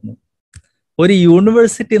ചോദിക്കത്തില്ലായിരുന്നു. ഒരു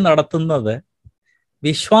യൂണിവേഴ്സിറ്റി നടത്തുന്നത്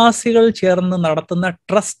വിശ്വാസികൾ ചേർന്ന് നടത്തുന്ന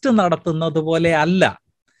ട്രസ്റ്റ് നടത്തുന്നത് പോലെ അല്ല.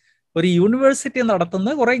 ഒരു യൂണിവേഴ്സിറ്റി നടത്തുന്ന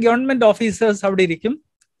കുറെ ഗവൺമെന്റ് ഓഫീസേഴ്സ് അവിടെ ഇരിക്കും.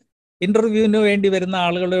 ഇന്റർവ്യൂവിന് വേണ്ടി വരുന്ന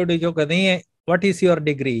ആളുകളോട് ചോദിക്കുക, നീ വാട്ട് ഈസ് യുവർ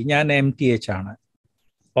ഡിഗ്രി? ഞാൻ MTH ആണ്.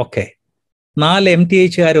 ഓക്കെ, 4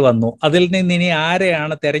 MTHകാർ വന്നു. അതിൽ നിന്ന് ഇനി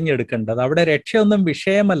ആരെയാണ് തിരഞ്ഞെടുക്കേണ്ടത്? അവിടെ രക്ഷയൊന്നും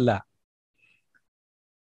വിഷയമല്ല.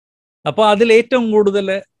 അപ്പോൾ അതിൽ ഏറ്റവും കൂടുതൽ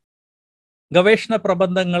ഗവേഷണ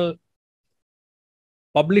പ്രബന്ധങ്ങൾ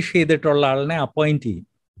പബ്ലിഷ് ചെയ്തിട്ടുള്ള ആളിനെ അപ്പോയിന്റ് ചെയ്യും.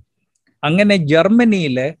 അങ്ങനെ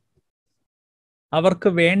ജർമ്മനിയിൽ അവർക്ക്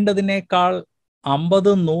വേണ്ടതിനേക്കാൾ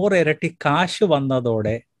 50, 100 ഇരട്ടി കാശ്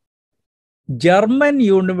വന്നതോടെ ജർമ്മൻ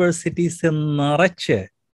യൂണിവേഴ്സിറ്റീസ് നിറച്ച്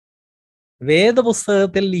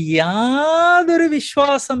വേദപുസ്തകത്തിൽ യാതൊരു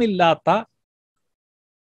വിശ്വാസമില്ലാത്ത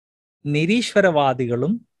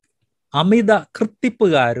നിരീശ്വരവാദികളും അമിത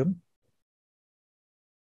കൃത്തിപ്പുകാരും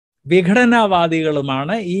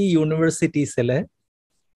വിഘടനവാദികളുമാണ് ഈ യൂണിവേഴ്സിറ്റീസില്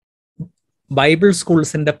ബൈബിൾ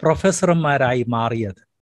സ്കൂൾസിന്റെ പ്രൊഫസർമാരായി മാറിയത്.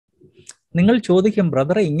 നിങ്ങൾ ചോദിക്കും,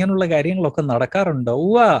 ബ്രദറെ ഇങ്ങനെയുള്ള കാര്യങ്ങളൊക്കെ നടക്കാറുണ്ടോ?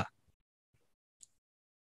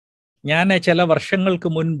 ഞാൻ ചില വർഷങ്ങൾക്ക്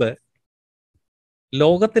മുൻപ്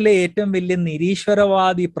ലോകത്തിലെ ഏറ്റവും വലിയ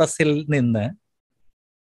നിരീശ്വരവാദി പ്രസിൽ നിന്ന്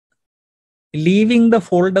ലീവിങ് ദ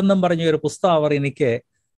ഫോൾഡ് എന്നും പറഞ്ഞ ഒരു പുസ്തകം അവർ എനിക്ക്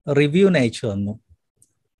റിവ്യൂവിന് അയച്ചു തന്നു.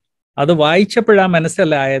 അത് വായിച്ചപ്പോഴാണ്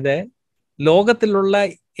മനസ്സിലായത് ലോകത്തിലുള്ള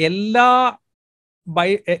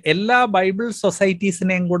എല്ലാ ബൈബിൾ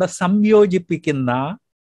സൊസൈറ്റീസിനെയും കൂടെ സംയോജിപ്പിക്കുന്ന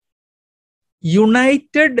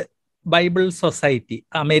യുണൈറ്റഡ് ബൈബിൾ സൊസൈറ്റി,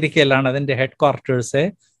 അമേരിക്കയിലാണ് അതിൻ്റെ ഹെഡ് ക്വാർട്ടേഴ്സ്,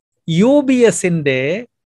 UBSന്റെ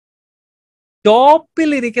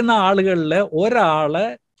ടോപ്പിലിരിക്കുന്ന ആളുകളിൽ ഒരാള്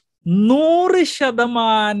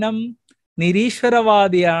 100%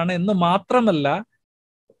 നിരീശ്വരവാദിയാണ് എന്ന് മാത്രമല്ല,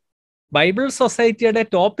 ബൈബിൾ സൊസൈറ്റിയുടെ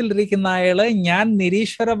ടോപ്പിലിരിക്കുന്ന അയാള് ഞാൻ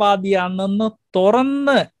നിരീശ്വരവാദിയാണെന്ന്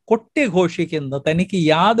തുറന്ന് കൊട്ടിഘോഷിക്കുന്നു. തനിക്ക്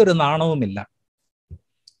യാതൊരു നാണവുമില്ല.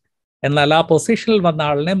 എന്നാൽ ആ പൊസിഷനിൽ വന്ന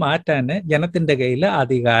ആളിനെ മാറ്റാൻ ജനത്തിന്റെ കയ്യിൽ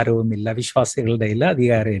അധികാരവുമില്ല, വിശ്വാസികളുടെ കയ്യിൽ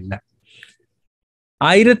അധികാരമില്ല.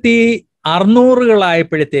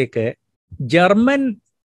 1600-കളായപ്പോഴത്തേക്ക് ജർമ്മൻ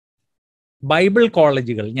ബൈബിൾ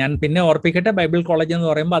കോളേജുകൾ, ഞാൻ പിന്നെ ഓർപ്പിക്കട്ടെ, ബൈബിൾ കോളേജ് എന്ന്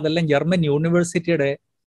പറയുമ്പോൾ അതെല്ലാം ജർമ്മൻ യൂണിവേഴ്സിറ്റിയുടെ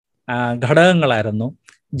ഘടകങ്ങളായിരുന്നു.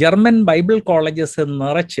 ജർമ്മൻ ബൈബിൾ കോളേജസ്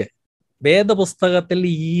നിറച്ച് വേദപുസ്തകത്തിൽ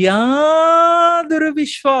യാതൊരു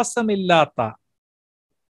വിശ്വാസമില്ലാത്ത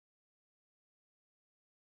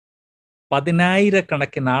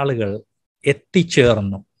 10,000-കണക്കിന് ആളുകൾ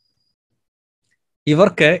എത്തിച്ചേർന്നു.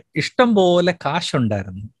 ഇവർക്ക് ഇഷ്ടം പോലെ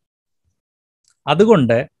കാശുണ്ടായിരുന്നു.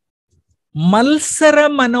 അതുകൊണ്ട് മത്സര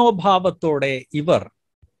മനോഭാവത്തോടെ ഇവർ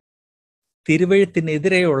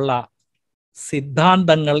തിരുവെഴുത്തിനെതിരെയുള്ള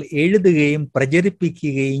സിദ്ധാന്തങ്ങൾ എഴുതുകയും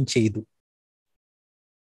പ്രചരിപ്പിക്കുകയും ചെയ്തു.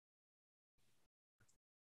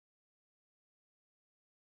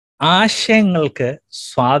 ആശയങ്ങൾക്ക്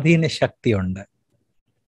സ്വാധീന ശക്തിയുണ്ട്.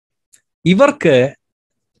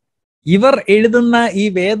 ഇവർ എഴുതുന്ന ഈ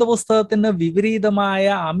വേദപുസ്തകത്തിന് വിപരീതമായ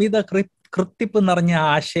അമിത കൃത്തിപ്പ് നിറഞ്ഞ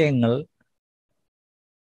ആശയങ്ങൾ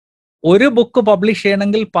ഒരു ബുക്ക് പബ്ലിഷ്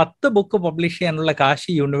ചെയ്യണമെങ്കിൽ 10 ബുക്ക് പബ്ലിഷ് ചെയ്യാനുള്ള കാശ്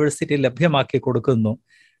യൂണിവേഴ്സിറ്റി ലഭ്യമാക്കി കൊടുക്കുന്നു.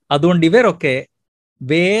 അതുകൊണ്ട് ഇവരൊക്കെ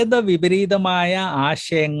വേദവിപരീതമായ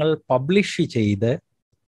ആശയങ്ങൾ പബ്ലിഷ് ചെയ്ത്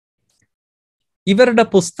ഇവരുടെ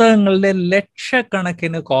പുസ്തകങ്ങളുടെ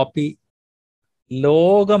ലക്ഷക്കണക്കിന് കോപ്പി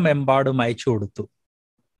ലോകമെമ്പാടും അയച്ചു കൊടുത്തു.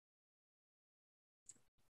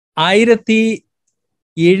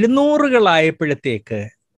 1700-കളായപ്പോഴത്തേക്ക്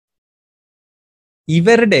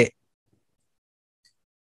ഇവരുടെ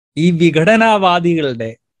ഈ വിഘടനവാദികളുടെ,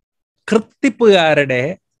 കൃത്തിപ്പുകാരുടെ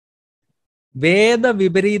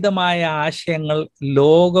വേദവിപരീതമായ ആശയങ്ങൾ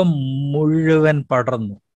ലോകം മുഴുവൻ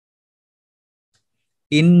പടർന്നു,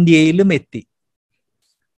 ഇന്ത്യയിലും എത്തി.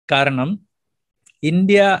 കാരണം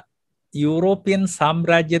ഇന്ത്യ യൂറോപ്യൻ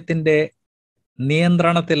സാമ്രാജ്യത്തിൻ്റെ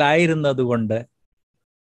നിയന്ത്രണത്തിലായിരുന്നതുകൊണ്ട്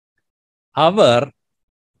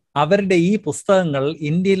അവരുടെ ഈ പുസ്തകങ്ങൾ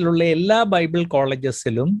ഇന്ത്യയിലുള്ള എല്ലാ ബൈബിൾ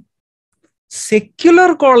കോളേജസിലും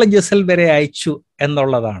സെക്യുലർ കോളേജസിൽ വരെ അയച്ചു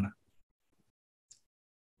എന്നുള്ളതാണ്.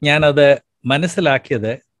 ഞാനത്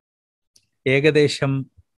മനസ്സിലാക്കിയത് ഏകദേശം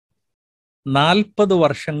 40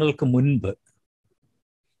 വർഷങ്ങൾക്ക് മുൻപ്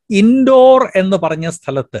ഇൻഡോർ എന്ന് പറഞ്ഞ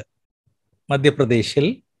സ്ഥലത്ത് മധ്യപ്രദേശിൽ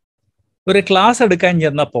ഒരു ക്ലാസ് എടുക്കാൻ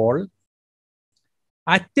ചെന്നപ്പോൾ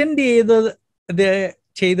അറ്റൻഡ്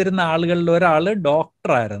ചെയ്തിരുന്ന ആളുകളിൽ ഒരാൾ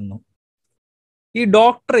ഡോക്ടറായിരുന്നു. ഈ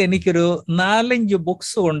ഡോക്ടർ എനിക്കൊരു 4-5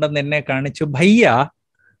 ബുക്സ് കൊണ്ടെന്ന് എന്നെ കാണിച്ചു.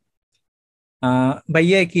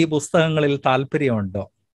 ഭയ്യയ്ക്ക് ഈ പുസ്തകങ്ങളിൽ താല്പര്യമുണ്ടോ?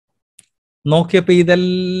 നോക്കിയപ്പോൾ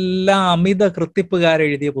ഇതെല്ലാം അമിത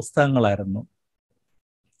കൃത്തിപ്പുകാരെഴുതിയ പുസ്തകങ്ങളായിരുന്നു.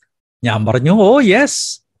 ഞാൻ പറഞ്ഞു, ഓ യെസ്,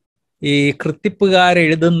 ഈ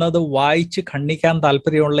കൃത്തിപ്പുകാരെഴുതുന്നത് വായിച്ച് ഖണ്ഡിക്കാൻ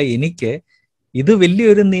താല്പര്യമുള്ള എനിക്ക് ഇത്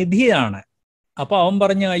വലിയൊരു നിധിയാണ്. അപ്പൊ അവൻ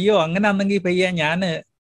പറഞ്ഞു, അയ്യോ അങ്ങനെ ആണെങ്കിൽ ഭയ്യ ഞാൻ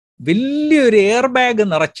വലിയൊരു എയർ ബാഗ്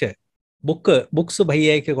നിറച്ച് ബുക്സ്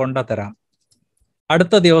ഭയ്യയ്ക്ക് കൊണ്ടുതരാം.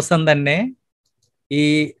 അടുത്ത ദിവസം തന്നെ ഈ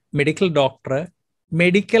മെഡിക്കൽ ഡോക്ടർ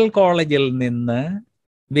മെഡിക്കൽ കോളേജിൽ നിന്ന്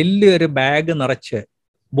വലിയൊരു ബാഗ് നിറച്ച്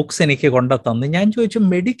ബുക്സ് എനിക്ക് കൊണ്ടുതന്നു. ഞാൻ ചോദിച്ചു,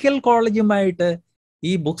 മെഡിക്കൽ കോളേജുമായിട്ട്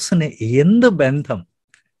ഈ ബുക്സിന് എന്ത് ബന്ധം?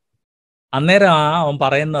 അന്നേരം അവൻ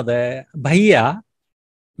പറയുന്നത്, ഭയ്യ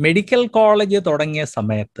മെഡിക്കൽ കോളേജ് തുടങ്ങിയ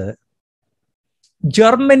സമയത്ത്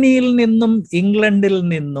ജർമ്മനിയിൽ നിന്നും ഇംഗ്ലണ്ടിൽ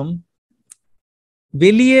നിന്നും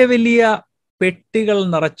വലിയ വലിയ പെട്ടികൾ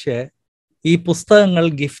നിറച്ച് ഈ പുസ്തകങ്ങൾ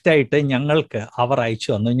ഗിഫ്റ്റായിട്ട് ഞങ്ങൾക്ക് അവർ അയച്ചു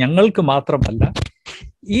തന്നു. ഞങ്ങൾക്ക് മാത്രമല്ല,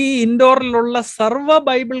 ഈ ഇൻഡോറിലുള്ള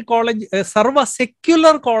സർവ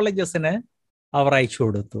സെക്യുലർ കോളേജസിന് അവർ അയച്ചു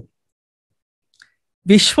കൊടുത്തു.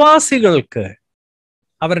 വിശ്വാസികൾക്ക്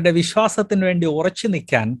അവരുടെ വിശ്വാസത്തിന് വേണ്ടി ഉറച്ചു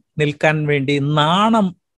നിൽക്കാൻ വേണ്ടി നാണം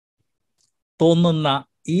തോന്നുന്ന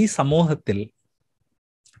ഈ സമൂഹത്തിൽ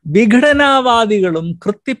വിഘടനവാദികളും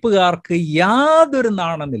കൃത്തിപ്പുകാർക്ക് യാതൊരു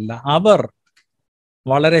നാണമില്ല. അവർ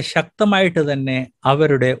വളരെ ശക്തമായിട്ട് തന്നെ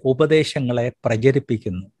അവരുടെ ഉപദേശങ്ങളെ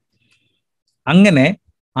പ്രചരിപ്പിക്കുന്നു. അങ്ങനെ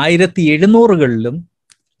 1700-കളിലും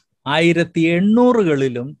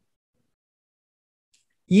 1800-കളിലും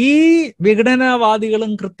ഈ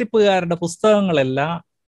വിഘടനവാദികളും കൃത്തിപ്പുകാരുടെ പുസ്തകങ്ങളെല്ലാം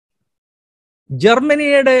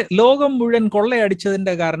ജർമ്മനിയുടെ ലോകം മുഴുവൻ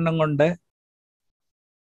കൊള്ളയടിച്ചതിന്റെ കാരണം കൊണ്ട്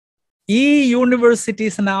ഈ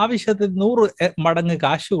യൂണിവേഴ്സിറ്റീസിന് ആവശ്യത്തിന് 100 മടങ്ങ്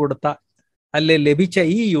കാശ് കൊടുത്ത അല്ലെ ലഭിച്ച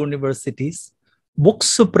ഈ യൂണിവേഴ്സിറ്റീസ്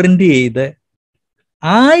ബുക്സ് പ്രിന്റ് ചെയ്ത്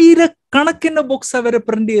ആയിരക്കണക്കിന് ബുക്സ് അവർ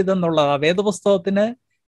പ്രിന്റ് ചെയ്തെന്നുള്ളതാ. വേദപുസ്തകത്തിന്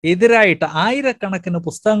എതിരായിട്ട് ആയിരക്കണക്കിന്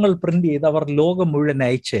പുസ്തകങ്ങൾ പ്രിന്റ് ചെയ്ത് അവർ ലോകം മുഴുവൻ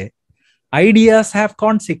അയച്ച് ഐഡിയാസ് ഹാവ്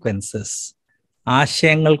കോൺസിക്വൻസസ്,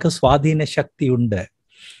 ആശയങ്ങൾക്ക് സ്വാധീന ശക്തിയുണ്ട്.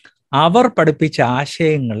 അവർ പഠിപ്പിച്ച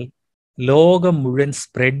ആശയങ്ങൾ ലോകം മുഴുവൻ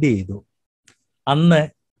സ്പ്രെഡ് ചെയ്തു. അന്ന്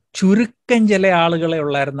ചുരുക്കം ചില ആളുകളെ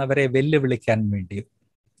ഉള്ളായിരുന്നവരെ വെല്ലുവിളിക്കാൻ വേണ്ടി,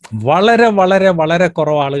 വളരെ വളരെ വളരെ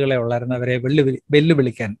കുറവ് ആളുകളെ ഉള്ളായിരുന്നവരെ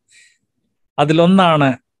വെല്ലുവിളിക്കാൻ. അതിലൊന്നാണ്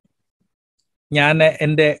ഞാൻ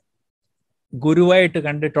എൻ്റെ ഗുരുവായിട്ട്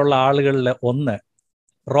കണ്ടിട്ടുള്ള ആളുകളിൽ ഒന്ന്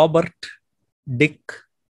റോബർട്ട് ഡിക്ക്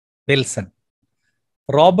വിൽസൺ.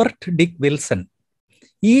 റോബർട്ട് ഡിക്ക് വിൽസൺ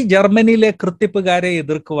ഈ ജർമ്മനിയിലെ കൃത്തിപ്പുകാരെ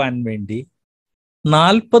എതിർക്കുവാൻ വേണ്ടി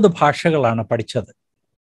 40 ഭാഷകളാണ് പഠിച്ചത്.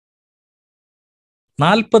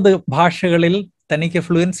 40 ഭാഷകളിൽ തനിക്ക്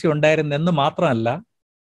ഫ്ലുവൻസി ഉണ്ടായിരുന്നെന്ന് മാത്രമല്ല,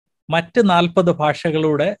 മറ്റ് 40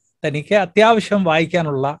 ഭാഷകളുടെ തനിക്ക് അത്യാവശ്യം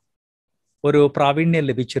വായിക്കാനുള്ള ഒരു പ്രാവീണ്യം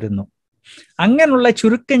ലഭിച്ചിരുന്നു. അങ്ങനെയുള്ള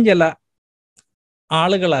ചുരുക്കം ചില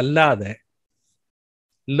ആളുകളല്ലാതെ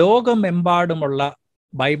ലോകമെമ്പാടുമുള്ള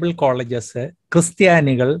ബൈബിൾ കോളേജസ്,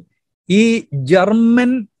 ക്രിസ്ത്യാനികൾ ഈ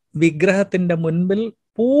ജർമ്മൻ വിഗ്രഹത്തിന്റെ മുൻപിൽ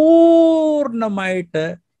പൂർണ്ണമായിട്ട്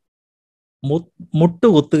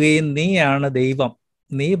മുട്ടുകുത്തുകയും നീയാണ് ദൈവം,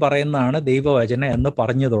 നീ പറയുന്നതാണ് ദൈവവചനം എന്ന്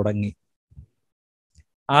പറഞ്ഞു തുടങ്ങി.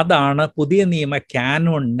 അതാണ് പുതിയ നിയമ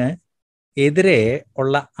കാനോണിന് എതിരെ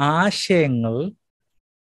ഉള്ള ആശയങ്ങൾ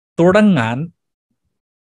തുടങ്ങാൻ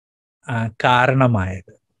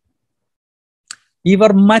കാരണമായത്.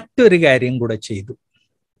 ഇവർ മറ്റൊരു കാര്യം കൂടെ ചെയ്തു.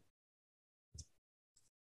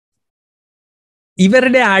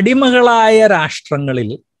 ഇവരുടെ അടിമകളായ രാഷ്ട്രങ്ങളിൽ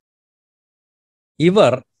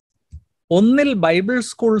ഇവർ ഒന്നിൽ ബൈബിൾ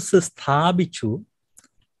സ്കൂൾസ് സ്ഥാപിച്ചു,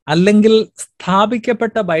 അല്ലെങ്കിൽ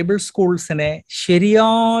സ്ഥാപിക്കപ്പെട്ട ബൈബിൾ സ്കൂൾസിനെ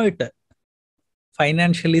ശരിയായിട്ട്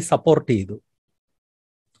ഫൈനാൻഷ്യലി സപ്പോർട്ട് ചെയ്തു.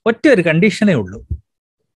 ഒറ്റ ഒരു കണ്ടീഷനേ ഉള്ളൂ,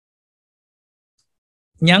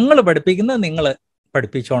 ഞങ്ങൾ പഠിപ്പിക്കുന്നത് നിങ്ങൾ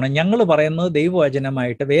പഠിപ്പിച്ചോണം, ഞങ്ങൾ പറയുന്നത്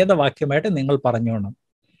ദൈവവചനമായിട്ട് വേദവാക്യമായിട്ട് നിങ്ങൾ പറഞ്ഞോണം.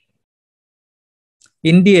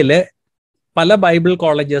 ഇന്ത്യയില് പല ബൈബിൾ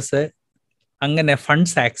കോളേജസ് അങ്ങനെ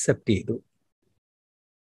ഫണ്ട്സ് ആക്സെപ്റ്റ് ചെയ്തു.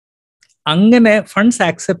 അങ്ങനെ ഫണ്ട്സ്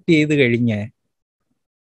ആക്സെപ്റ്റ് ചെയ്ത് കഴിഞ്ഞ്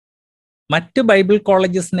മറ്റ് ബൈബിൾ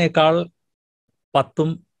കോളേജസിനേക്കാൾ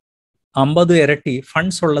 10-50 ഇരട്ടി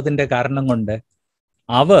ഫണ്ട്സ് ഉള്ളതിൻ്റെ കാരണം കൊണ്ട്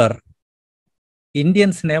അവർ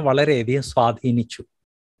ഇന്ത്യൻസിനെ വളരെയധികം സ്വാധീനിച്ചു.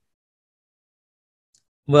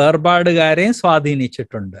 വേർപാടുകാരെയും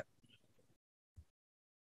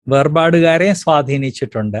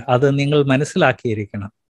സ്വാധീനിച്ചിട്ടുണ്ട്. അത് നിങ്ങൾ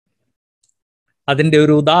മനസ്സിലാക്കിയിരിക്കണം. അതിൻ്റെ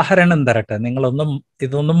ഒരു ഉദാഹരണം തരട്ടെ,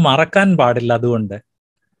 ഇതൊന്നും മറക്കാൻ പാടില്ല. അതുകൊണ്ട്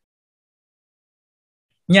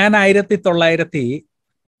ഞാൻ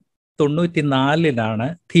 1994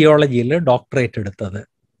 തിയോളജിയിൽ ഡോക്ടറേറ്റ് എടുത്തത്.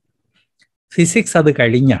 ഫിസിക്സ് അത്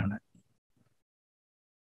കഴിഞ്ഞാണ്.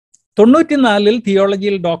 94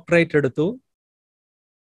 തിയോളജിയിൽ ഡോക്ടറേറ്റ് എടുത്തു.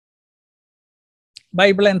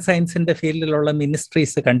 ബൈബിൾ ആൻഡ് സയൻസിന്റെ ഫീൽഡിലുള്ള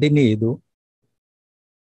മിനിസ്ട്രീസ് കണ്ടിന്യൂ ചെയ്തു.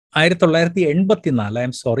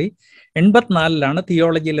 1984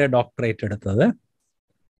 തിയോളജിയിലെ ഡോക്ടറേറ്റ് എടുത്തത്.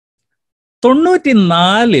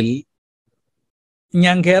 94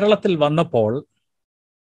 ഞാൻ കേരളത്തിൽ വന്നപ്പോൾ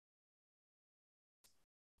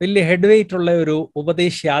വലിയ ഹെഡ് വെയിറ്റ് ഉള്ള ഒരു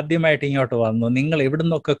ഉപദേശി ആദ്യമായിട്ട് ഇങ്ങോട്ട് വന്നു. നിങ്ങൾ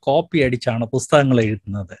എവിടുന്നൊക്കെ കോപ്പി അടിച്ചാണ് പുസ്തകങ്ങൾ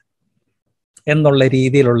എഴുതുന്നത് എന്നുള്ള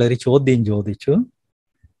രീതിയിലുള്ള ഒരു ചോദ്യം ചോദിച്ചു.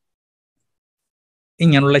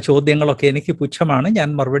 ഇങ്ങനെയുള്ള ചോദ്യങ്ങളൊക്കെ എനിക്ക് പുച്ഛമാണ്. ഞാൻ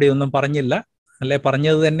മറുപടി ഒന്നും പറഞ്ഞില്ല, അല്ലെ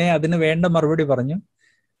പറഞ്ഞത് തന്നെ അതിന് വേണ്ട മറുപടി പറഞ്ഞു.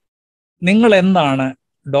 നിങ്ങൾ എന്താണ്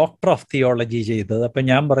ഡോക്ടർ ഓഫ് തിയോളജി ചെയ്തത്? അപ്പൊ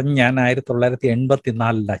ഞാൻ പറഞ്ഞു, ഞാൻ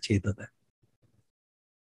 1984 ചെയ്തത്.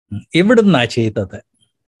 എവിടുന്നാ ചെയ്തത്?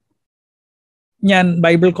 ഞാൻ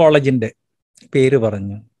ബൈബിൾ കോളേജിന്റെ പേര്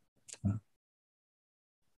പറഞ്ഞു.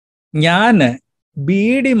 ഞാൻ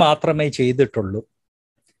BD മാത്രമേ ചെയ്തിട്ടുള്ളൂ,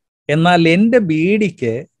 എന്നാൽ എൻ്റെ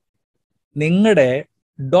BDക്ക് നിങ്ങളുടെ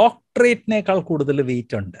ഡോക്ടറേറ്റിനേക്കാൾ കൂടുതൽ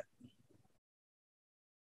വെയിറ്റ് ഉണ്ട്.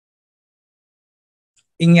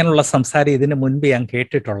 ഇങ്ങനെയുള്ള സംസാരം ഇതിനു മുൻപ് ഞാൻ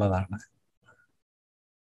കേട്ടിട്ടുള്ളതാണ്.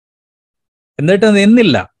 എന്നിട്ട്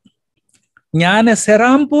നിന്നില്ല. ഞാൻ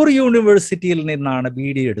സെറാംപൂർ യൂണിവേഴ്സിറ്റിയിൽ നിന്നാണ്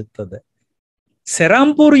BD എടുത്തത്.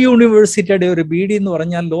 സെറാംപൂർ യൂണിവേഴ്സിറ്റിയുടെ ഒരു BD എന്ന്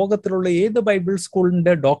പറഞ്ഞാൽ ലോകത്തിലുള്ള ഏത് ബൈബിൾ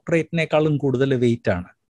സ്കൂളിന്റെ ഡോക്ടറേറ്റിനേക്കാളും കൂടുതൽ വെയിറ്റ് ആണ്.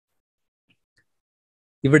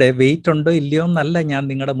 ഇവിടെ വെയിറ്റ് ഉണ്ടോ ഇല്ലയോ എന്നല്ല ഞാൻ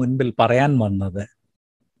നിങ്ങളുടെ മുൻപിൽ പറയാൻ വന്നത്.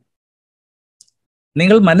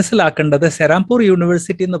 നിങ്ങൾ മനസ്സിലാക്കേണ്ടത് സെറാംപൂർ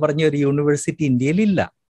യൂണിവേഴ്സിറ്റി എന്ന് പറഞ്ഞ ഒരു യൂണിവേഴ്സിറ്റി ഇന്ത്യയിലില്ല.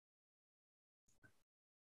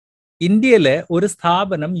 ഇന്ത്യയിലെ ഒരു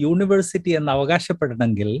സ്ഥാപനം യൂണിവേഴ്സിറ്റി എന്ന്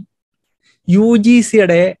അവകാശപ്പെടണമെങ്കിൽ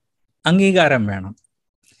UGCയുടെ അംഗീകാരം വേണം.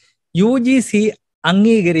 UGC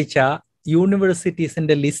അംഗീകരിച്ച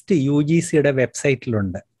യൂണിവേഴ്സിറ്റീസിന്റെ ലിസ്റ്റ് UGCയുടെ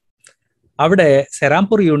വെബ്സൈറ്റിലുണ്ട്. അവിടെ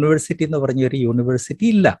സെറാംപൂർ യൂണിവേഴ്സിറ്റി എന്ന് പറഞ്ഞൊരു യൂണിവേഴ്സിറ്റി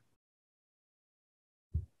ഇല്ല.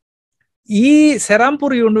 ഈ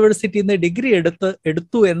സെറാംപൂർ യൂണിവേഴ്സിറ്റിയിൽ നിന്ന് ഡിഗ്രി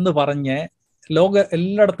എടുത്തു എന്ന് പറഞ്ഞ്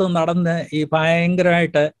എല്ലായിടത്തും നടന്ന് ഈ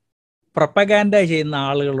ഭയങ്കരമായിട്ട് പ്രൊപ്പഗാൻഡ ചെയ്യുന്ന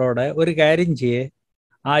ആളുകളോട് ഒരു കാര്യം ചെയ്യേ,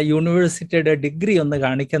 ആ യൂണിവേഴ്സിറ്റിയുടെ ഡിഗ്രി ഒന്ന്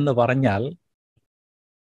കാണിക്കെന്ന് പറഞ്ഞാൽ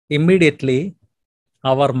ഇമ്മീഡിയറ്റ്ലി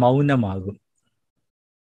അവർ മൗനമാകും.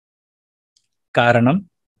 കാരണം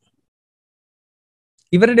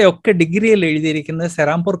ഇവരുടെ ഒക്കെ ഡിഗ്രിയിൽ എഴുതിയിരിക്കുന്നത്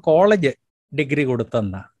സെറാംപൂർ കോളേജ് ഡിഗ്രി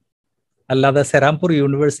കൊടുത്തെന്ന, അല്ലാതെ സെറാംപൂർ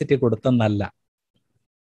യൂണിവേഴ്സിറ്റി കൊടുത്തെന്നല്ല.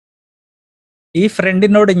 ഈ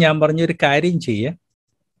ഫ്രണ്ടിനോട് ഞാൻ പറഞ്ഞൊരു കാര്യം ചെയ്യേ,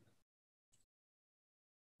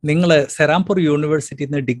 നിങ്ങൾ സെറാംപൂർ യൂണിവേഴ്സിറ്റിയിൽ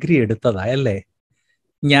നിന്ന് ഡിഗ്രി എടുത്തതാ അല്ലേ?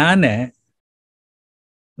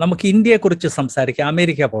 നമുക്ക് ഇന്ത്യയെക്കുറിച്ച് സംസാരിക്കാം,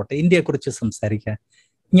 അമേരിക്ക പോട്ടെ, ഇന്ത്യയെക്കുറിച്ച് സംസാരിക്കാം.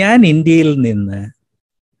 ഞാൻ ഇന്ത്യയിൽ നിന്ന്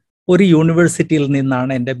ഒരു യൂണിവേഴ്സിറ്റിയിൽ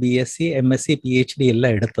നിന്നാണ് എൻ്റെ BSc, MSc, PhD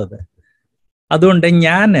എല്ലാം എടുത്തത്. അതുകൊണ്ട്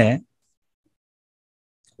ഞാൻ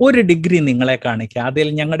ഒരു ഡിഗ്രി നിങ്ങളെ കാണിക്കാം. അതിൽ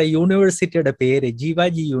ഞങ്ങളുടെ യൂണിവേഴ്സിറ്റിയുടെ പേര്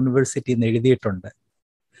ജീവാജി യൂണിവേഴ്സിറ്റി എന്ന് എഴുതിയിട്ടുണ്ട്.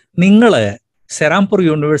 നിങ്ങൾ സെറാംപൂർ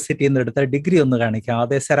യൂണിവേഴ്സിറ്റിയിൽ നിന്ന് എടുത്ത ഡിഗ്രി ഒന്ന് കാണിക്കാം.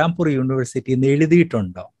 അതെ, സെറാംപൂർ യൂണിവേഴ്സിറ്റി എന്ന്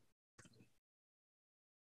എഴുതിയിട്ടുണ്ടോ?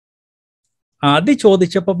 അത്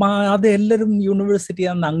ചോദിച്ചപ്പോൾ അത് എല്ലാവരും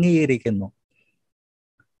യൂണിവേഴ്സിറ്റിയാണെന്ന് അംഗീകരിക്കുന്നു.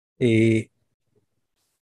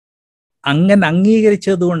 അങ്ങനെ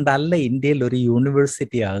അംഗീകരിച്ചത് കൊണ്ടല്ല ഇന്ത്യയിൽ ഒരു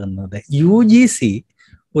യൂണിവേഴ്സിറ്റി ആകുന്നത്. UGC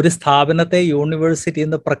ഒരു സ്ഥാപനത്തെ യൂണിവേഴ്സിറ്റി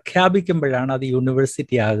എന്ന് പ്രഖ്യാപിക്കുമ്പോഴാണ് അത്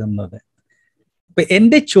യൂണിവേഴ്സിറ്റി ആകുന്നത്. ഇപ്പൊ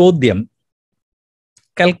എൻ്റെ ചോദ്യം,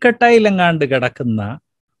 കൽക്കട്ടയിലെങ്ങാണ്ട് കിടക്കുന്ന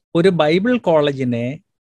ഒരു ബൈബിൾ കോളേജിനെ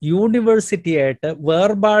യൂണിവേഴ്സിറ്റി ആയിട്ട്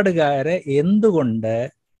വേർപാടുകാരെ എന്തുകൊണ്ട്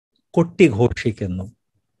കൊട്ടിഘോഷിക്കുന്നു?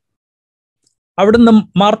 അവിടുന്ന്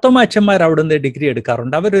മാർത്തോമ അച്ഛന്മാർ അവിടുന്ന് ഡിഗ്രി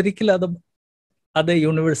എടുക്കാറുണ്ട്. അവരൊരിക്കലും അത്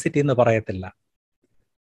യൂണിവേഴ്സിറ്റി എന്ന് പറയത്തില്ല.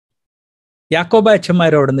 യാക്കോബ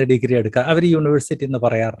അച്ഛന്മാർ അവിടുന്ന് ഡിഗ്രി എടുക്കുക, അവർ യൂണിവേഴ്സിറ്റി എന്ന്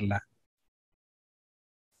പറയാറില്ല.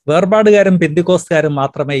 വേർപാടുകാരും പെന്തിക്കോസ്തുകാരും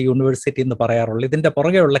മാത്രമേ യൂണിവേഴ്സിറ്റി എന്ന് പറയാറുള്ളൂ. ഇതിന്റെ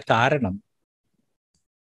പുറകെയുള്ള കാരണം,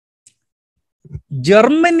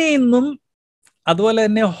 ജർമ്മനിയിൽ നിന്നും അതുപോലെ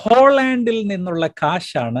തന്നെ ഹോളണ്ടിൽ നിന്നുള്ള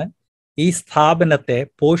കാശാണ് ഈ സ്ഥാപനത്തെ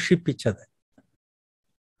പോഷിപ്പിച്ചത്.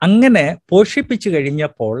 അങ്ങനെ പോഷിപ്പിച്ചു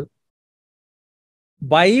കഴിഞ്ഞപ്പോൾ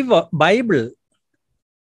ബൈബിൾ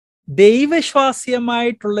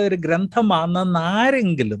ദൈവശ്വാസ്യമായിട്ടുള്ള ഒരു ഗ്രന്ഥമാണെന്ന്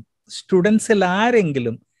ആരെങ്കിലും, സ്റ്റുഡൻസിൽ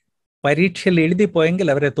ആരെങ്കിലും പരീക്ഷയിൽ എഴുതിപ്പോയെങ്കിൽ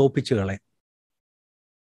അവരെ തോപ്പിച്ചു കളയും.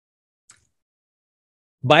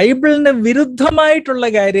 ബൈബിളിന് വിരുദ്ധമായിട്ടുള്ള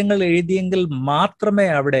കാര്യങ്ങൾ എഴുതിയെങ്കിൽ മാത്രമേ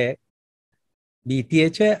അവിടെ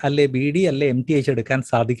BTH അല്ലെ BD അല്ലെ MTH എടുക്കാൻ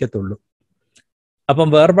സാധിക്കത്തുള്ളൂ. അപ്പം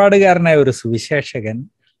വേർപാടുകാരനായ ഒരു സുവിശേഷകൻ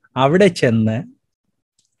അവിടെ ചെന്ന്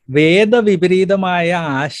വേദവിപരീതമായ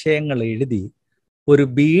ആശയങ്ങൾ എഴുതി ഒരു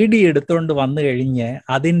BD എടുത്തുകൊണ്ട് വന്നു കഴിഞ്ഞ്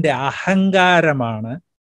അതിൻ്റെ അഹങ്കാരമാണ്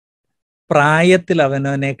പ്രായത്തിൽ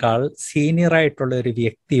അവനേക്കാൾ സീനിയറായിട്ടുള്ള ഒരു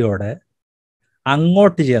വ്യക്തിയോട്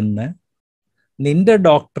അങ്ങോട്ട് ചെന്ന് നിന്റെ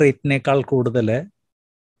ഡോക്ടറേറ്റിനേക്കാൾ കൂടുതൽ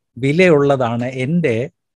വിലയുള്ളതാണ് എൻ്റെ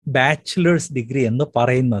ബാച്ചിലേഴ്സ് ഡിഗ്രി എന്ന്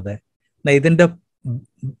പറയുന്നത്. ഇതിൻ്റെ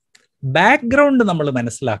ബാക്ക്ഗ്രൗണ്ട് നമ്മൾ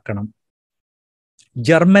മനസ്സിലാക്കണം.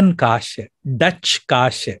 ജർമ്മൻ കാശ്, ഡച്ച്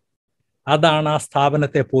കാശ്, അതാണ് ആ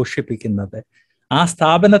സ്ഥാപനത്തെ പോഷിപ്പിക്കുന്നത്. ആ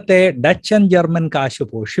സ്ഥാപനത്തെ ഡച്ച് ആൻഡ് ജർമ്മൻ കാശ്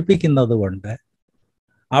പോഷിപ്പിക്കുന്നത് കൊണ്ട്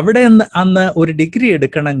അവിടെ അന്ന് ഒരു ഡിഗ്രി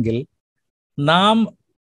എടുക്കണമെങ്കിൽ നാം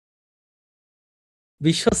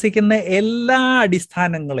വിശ്വസിക്കുന്ന എല്ലാ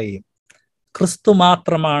അടിസ്ഥാനങ്ങളെയും, ക്രിസ്തു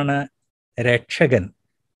മാത്രമാണ് രക്ഷകൻ,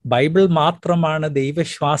 ബൈബിൾ മാത്രമാണ്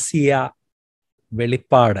ദൈവശ്വാസീയ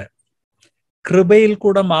വെളിപ്പാട്, കൃപയിൽ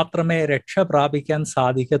കൂടെ മാത്രമേ രക്ഷ പ്രാപിക്കാൻ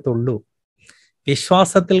സാധിക്കത്തുള്ളൂ,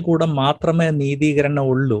 വിശ്വാസത്തിൽ കൂടെ മാത്രമേ നീതീകരണം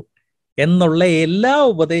ഉള്ളൂ എന്നുള്ള എല്ലാ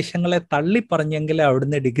ഉപദേശങ്ങളെ തള്ളിപ്പറഞ്ഞെങ്കിലേ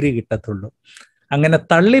അവിടുന്ന് ഡിഗ്രി കിട്ടത്തുള്ളൂ. അങ്ങനെ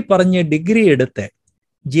തള്ളിപ്പറഞ്ഞ് ഡിഗ്രി എടുത്ത്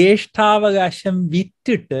ജ്യേഷ്ഠാവകാശം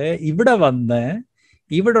വിറ്റിട്ട് ഇവിടെ വന്ന്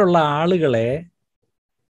ഇവിടുള്ള ആളുകളെ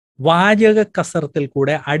വാചക കസർത്തിൽ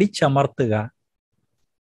കൂടെ അടിച്ചമർത്തുക,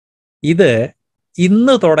 ഇത്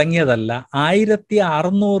ഇന്ന് തുടങ്ങിയതല്ല.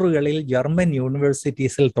 1600കളിൽ ജർമ്മൻ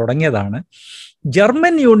യൂണിവേഴ്സിറ്റീസിൽ തുടങ്ങിയതാണ്.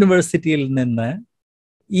 ജർമ്മൻ യൂണിവേഴ്സിറ്റിയിൽ നിന്ന്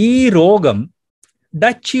ഈ രോഗം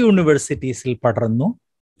ഡച്ച് യൂണിവേഴ്സിറ്റീസിൽ പടർന്നു.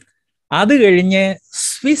 അത് കഴിഞ്ഞ്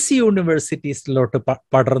സ്വിസ് യൂണിവേഴ്സിറ്റീസിലോട്ട്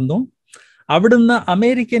പടർന്നു. അവിടുന്ന്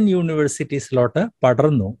അമേരിക്കൻ യൂണിവേഴ്സിറ്റീസിലോട്ട്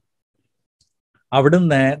പടർന്നു.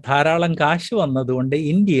 അവിടുന്ന് ധാരാളം കാശ് വന്നതുകൊണ്ട്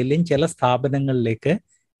ഇന്ത്യയിലും ചില സ്ഥാപനങ്ങളിലേക്ക്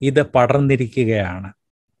ഇത് പടർന്നിരിക്കുകയാണ്.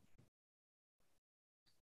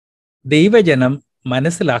 ദൈവജനം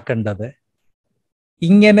മനസ്സിലാക്കേണ്ടത്,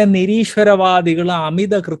 ഇങ്ങനെ നിരീശ്വരവാദികൾ,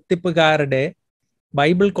 അമിത കൃത്തിപ്പുകാരുടെ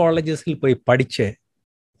ബൈബിൾ കോളേജസിൽ പോയി പഠിച്ച്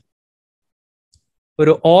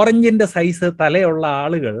ഒരു ഓറഞ്ചിന്റെ സൈസ് തലയുള്ള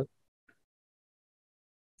ആളുകൾ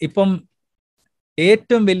ഇപ്പം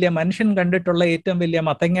ഏറ്റവും വലിയ മനുഷ്യൻ കണ്ടിട്ടുള്ള ഏറ്റവും വലിയ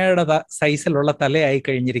മത്തങ്ങയുടെ സൈസിലുള്ള തലയായി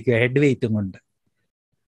കഴിഞ്ഞിരിക്കുക, ഹെഡ് വെയിറ്റും കൊണ്ട്.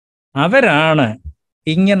 അവരാണ്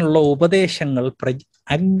ഇങ്ങനെയുള്ള ഉപദേശങ്ങൾ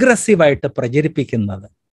അഗ്രസീവായിട്ട് പ്രചരിപ്പിക്കുന്നത്.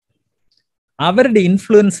 അവരുടെ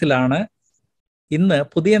ഇൻഫ്ലുവൻസിലാണ് ഇന്ന്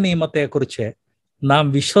പുതിയ നിയമത്തെക്കുറിച്ച് നാം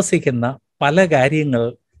വിശ്വസിക്കുന്ന പല കാര്യങ്ങൾ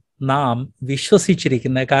നാം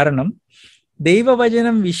വിശ്വസിച്ചിരിക്കുന്നത്. കാരണം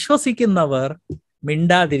ദൈവവചനം വിശ്വസിക്കുന്നവർ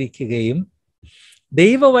മിണ്ടാതിരിക്കുകയും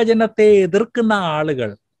ദൈവവചനത്തെ എതിർക്കുന്ന ആളുകൾ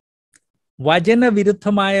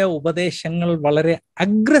വചനവിരുദ്ധമായ ഉപദേശങ്ങൾ വളരെ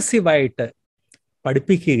അഗ്രസീവായിട്ട്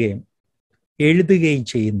പഠിപ്പിക്കുകയും എഴുതുകയും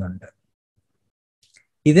ചെയ്യുന്നുണ്ട്.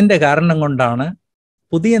 ഇതിൻ്റെ കാരണം കൊണ്ടാണ്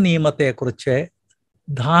പുതിയ നിയമത്തെക്കുറിച്ച്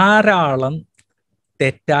ധാരാളം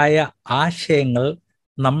തെറ്റായ ആശയങ്ങൾ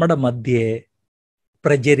നമ്മുടെ മധ്യേ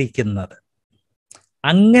പ്രചരിക്കുന്നത്.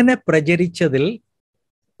 അങ്ങനെ പ്രചരിച്ചതിൽ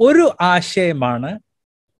ഒരു ആശയമാണ്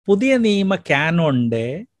പുതിയ നിയമ കാനോണിന്റെ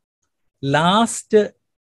ലാസ്റ്റ്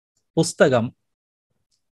പുസ്തകം.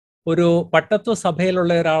 ഒരു പട്ടത്വ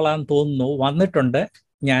സഭയിലുള്ള ഒരാളാന്ന് തോന്നുന്നു, വന്നിട്ടുണ്ട്.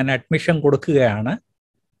 ഞാൻ അഡ്മിഷൻ കൊടുക്കുകയാണ്.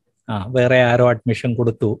 വേറെ ആരോ അഡ്മിഷൻ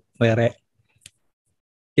കൊടുത്തു. വേറെ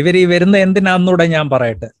ഇവർ ഈ വരുന്ന എന്തിനാന്നൂടെ ഞാൻ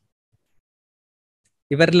പറയട്ടെ.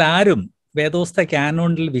 ഇവരിൽ ആരും വേദോസ്ത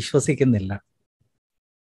കാനോണിൽ വിശ്വസിക്കുന്നില്ല.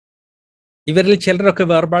 ഇവരിൽ ചിലരൊക്കെ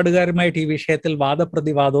വേർപാടുകാരുമായിട്ട് ഈ വിഷയത്തിൽ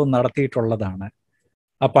വാദപ്രതിവാദവും നടത്തിയിട്ടുള്ളതാണ്.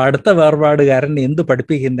 അപ്പൊ അടുത്ത വേർപാടുകാരൻ എന്ത്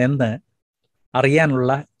പഠിപ്പിക്കുന്നെന്ന് അറിയാനുള്ള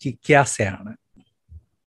ജിജ്ഞാസയാണ്.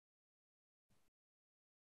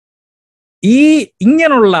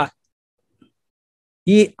 ഇങ്ങനെയുള്ള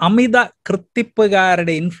ഈ അമിത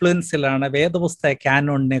കൃത്തിപ്പുകാരുടെ ഇൻഫ്ലുവൻസിലാണ് വേദപുസ്തക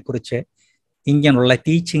കാനോണിനെ കുറിച്ച് ഇങ്ങനെയുള്ള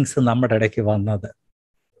ടീച്ചിങ്സ് നമ്മുടെ ഇടയ്ക്ക് വന്നത്.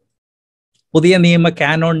 പുതിയ നിയമ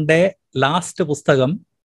കാനോണിന്റെ ലാസ്റ്റ് പുസ്തകം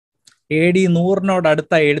AD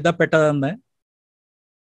 100 എഴുതപ്പെട്ടതെന്ന്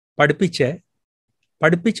പഠിപ്പിച്ച്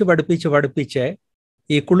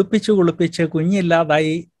ഈ കുളിപ്പിച്ച്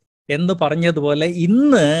കുഞ്ഞില്ലാതായി എന്ന് പറഞ്ഞതുപോലെ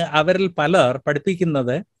ഇന്ന് അവരിൽ പലർ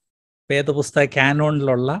പഠിപ്പിക്കുന്നത് വേദപുസ്തക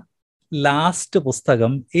കാനോണിലുള്ള ലാസ്റ്റ്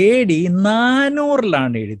പുസ്തകം AD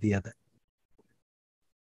 400 എഴുതിയത്.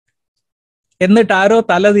 എന്നിട്ട് ആരോ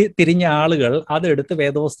തല തിരിഞ്ഞ ആളുകൾ അതെടുത്ത്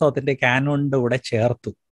വേദപുസ്തകത്തിന്റെ കാനോണിന്റെ കൂടെ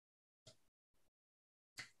ചേർത്തു.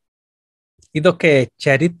 ഇതൊക്കെ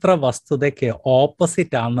ചരിത്ര വസ്തുതയ്ക്ക്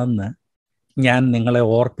ഓപ്പോസിറ്റ് ആണെന്ന് ഞാൻ നിങ്ങളെ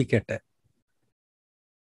ഓർപ്പിക്കട്ടെ.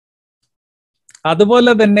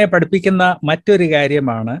 അതുപോലെ തന്നെ പഠിപ്പിക്കുന്ന മറ്റൊരു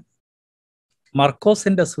കാര്യമാണ്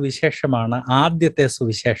മർക്കോസിന്റെ സുവിശേഷമാണ് ആദ്യത്തെ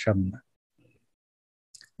സുവിശേഷം എന്ന്.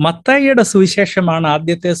 മത്തായിയുടെ സുവിശേഷമാണ്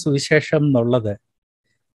ആദ്യത്തെ സുവിശേഷം എന്നുള്ളത്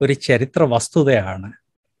ഒരു ചരിത്ര വസ്തുതയാണ്.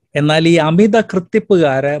 എന്നാൽ ഈ അമിത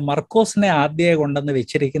കൃത്തിപ്പുകാര് മർക്കോസിനെ ആദ്യമായി കൊണ്ടെന്ന്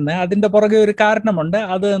വെച്ചിരിക്കുന്നത് അതിൻ്റെ പുറകെ ഒരു കാരണമുണ്ട്.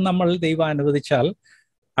 അത് നമ്മൾ ദൈവം അനുവദിച്ചാൽ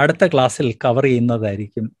അടുത്ത ക്ലാസ്സിൽ കവർ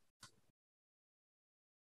ചെയ്യുന്നതായിരിക്കും.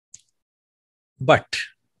 ബട്ട്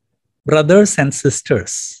ബ്രദേഴ്സ് ആൻഡ്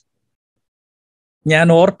സിസ്റ്റേഴ്സ്, ഞാൻ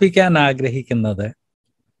ഓർപ്പിക്കാൻ ആഗ്രഹിക്കുന്നത്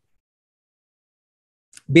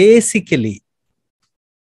ബേസിക്കലി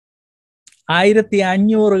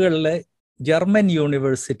 1500 ജർമ്മൻ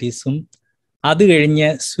യൂണിവേഴ്സിറ്റീസും അത് കഴിഞ്ഞ്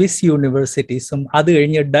സ്വിസ് യൂണിവേഴ്സിറ്റീസും അത്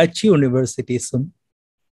കഴിഞ്ഞ് ഡച്ച് യൂണിവേഴ്സിറ്റീസും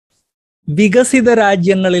വികസിത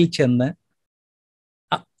രാജ്യങ്ങളിൽ ചെന്ന്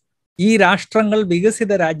ഈ രാഷ്ട്രങ്ങൾ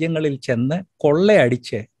വികസിത രാജ്യങ്ങളിൽ ചെന്ന്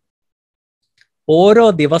കൊള്ളയടിച്ച് ഓരോ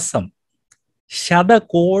ദിവസം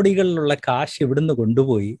ശതകോടികളിലുള്ള കാശ് ഇവിടുന്ന്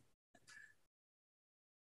കൊണ്ടുപോയി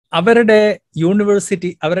അവരുടെ യൂണിവേഴ്സിറ്റി,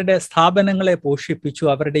 അവരുടെ സ്ഥാപനങ്ങളെ പോഷിപ്പിച്ചു,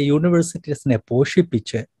 അവരുടെ യൂണിവേഴ്സിറ്റീസിനെ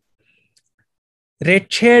പോഷിപ്പിച്ച്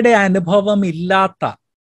രക്ഷയുടെ അനുഭവം ഇല്ലാത്ത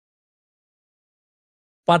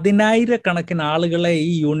 10,000 ആളുകളെ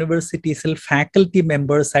ഈ യൂണിവേഴ്സിറ്റീസിൽ ഫാക്കൽറ്റി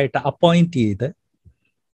മെമ്പേഴ്സായിട്ട് അപ്പോയിന്റ് ചെയ്ത്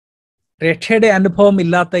രക്ഷയുടെ അനുഭവം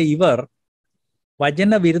ഇല്ലാത്ത ഇവർ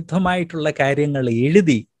വചനവിരുദ്ധമായിട്ടുള്ള കാര്യങ്ങൾ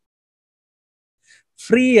എഴുതി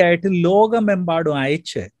ഫ്രീ ആയിട്ട് ലോകമെമ്പാടും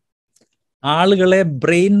അയച്ച് ആളുകളെ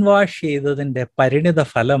ബ്രെയിൻ വാഷ് ചെയ്തതിൻ്റെ പരിണിത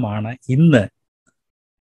ഫലമാണ് ഇന്ന്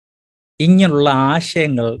ഇങ്ങനെയുള്ള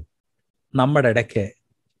ആശയങ്ങൾ നമ്മുടെ ഇടയ്ക്ക്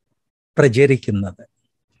പ്രചരിക്കുന്നത്.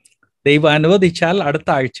 ദൈവം അനുവദിച്ചാൽ അടുത്ത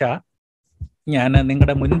ആഴ്ച ഞാൻ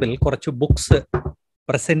നിങ്ങളുടെ മുൻപിൽ കുറച്ച് ബുക്സ്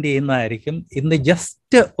പ്രസന്റ് ചെയ്യുന്നതായിരിക്കും. ഇന്ന്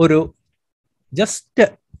ജസ്റ്റ്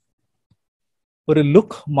ഒരു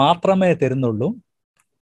ലുക്ക് മാത്രമേ തരുന്നുള്ളൂ.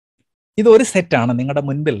 ഇതൊരു സെറ്റാണ് നിങ്ങളുടെ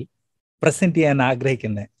മുൻപിൽ പ്രസന്റ് ചെയ്യാൻ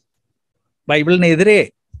ആഗ്രഹിക്കുന്നത്. ബൈബിളിനെതിരെ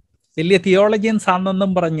വലിയ തിയോളജിയൻസ്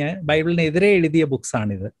ആണെന്നും പറഞ്ഞ് ബൈബിളിനെതിരെ എഴുതിയ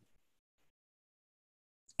ബുക്സാണിത്.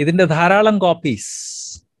 ഇതിന്റെ ധാരാളം കോപ്പീസ്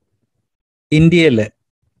ഇന്ത്യയിൽ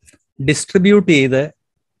ഡിസ്ട്രിബ്യൂട്ട് ചെയ്ത്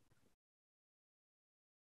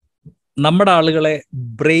നമ്മുടെ ആളുകളെ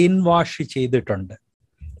ബ്രെയിൻ വാഷ് ചെയ്തിട്ടുണ്ട്.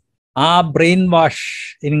 ആ ബ്രെയിൻ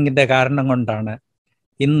വാഷിങ്ങിന്റെ കാരണം കൊണ്ടാണ്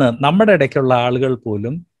ഇന്ന് നമ്മുടെ ഇടയ്ക്കുള്ള ആളുകൾ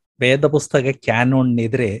പോലും വേദപുസ്തക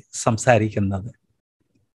ക്യാനോണിനെതിരെ സംസാരിക്കുന്നത്.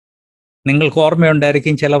 നിങ്ങൾക്ക്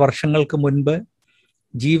ഓർമ്മയുണ്ടായിരിക്കും, ചില വർഷങ്ങൾക്ക് മുൻപ്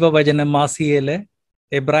ജീവവചന മാസികയില്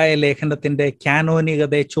എബ്രായ ലേഖനത്തിന്റെ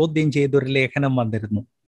ക്യാനോനികതയെ ചോദ്യം ചെയ്തൊരു ലേഖനം വന്നിരുന്നു.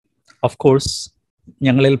 ഓഫ് കോഴ്സ്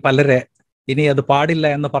ഞങ്ങളിൽ പലരെ ഇനി അത് പാടില്ല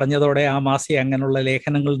എന്ന് പറഞ്ഞതോടെ ആ മാസിക അങ്ങനെയുള്ള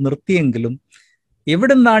ലേഖനങ്ങൾ നിർത്തിയെങ്കിലും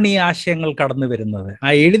എവിടുന്നാണ് ഈ ആശയങ്ങൾ കടന്നു വരുന്നത്? ആ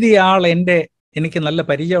എഴുതിയ ആൾ എനിക്ക് നല്ല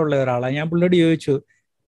പരിചയമുള്ള ഒരാളാണ്. ഞാൻ പുള്ളിയോട് ചോദിച്ചു,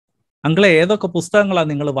 അങ്കിളെ ഏതൊക്കെ പുസ്തകങ്ങളാണ്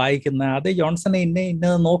നിങ്ങൾ വായിക്കുന്നത്? അത് ജോൺസനെ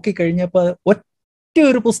ഇന്നത് നോക്കിക്കഴിഞ്ഞപ്പോൾ ഒറ്റ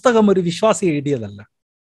ഒരു പുസ്തകം ഒരു വിശ്വാസി എഴുതിയതല്ല,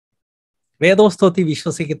 വേദോസ്തവത്തിൽ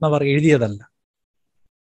വിശ്വസിക്കുന്നവർ എഴുതിയതല്ല.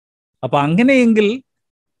 അപ്പൊ അങ്ങനെയെങ്കിൽ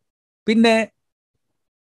പിന്നെ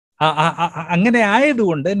അങ്ങനെ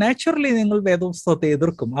ആയതുകൊണ്ട് നാച്ചുറലി നിങ്ങൾ വേദോസ്തവത്തെ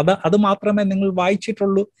എതിർക്കും. അത് മാത്രമേ നിങ്ങൾ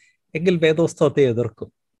വായിച്ചിട്ടുള്ളൂ എങ്കിൽ വേദോസ്തവത്തെ എതിർക്കും.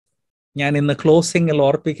 ഞാൻ ഇന്ന് ക്ലോസിങ്ങിൽ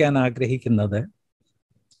ഓർപ്പിക്കാൻ ആഗ്രഹിക്കുന്നത്,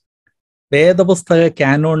 വേദപുസ്തക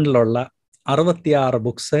ക്യാനോണിലുള്ള 66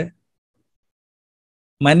 ബുക്സ്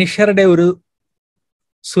മനുഷ്യരുടെ ഒരു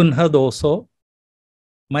സുൻഹദോസോ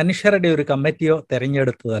മനുഷ്യരുടെ ഒരു കമ്മിറ്റിയോ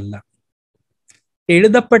തിരഞ്ഞെടുത്തതല്ല.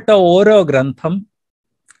 എഴുതപ്പെട്ട ഓരോ ഗ്രന്ഥം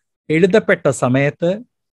എഴുതപ്പെട്ട സമയത്ത്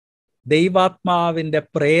ദൈവാത്മാവിൻ്റെ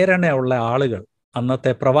പ്രേരണയുള്ള ആളുകൾ,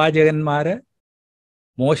 അന്നത്തെ പ്രവാചകന്മാര്,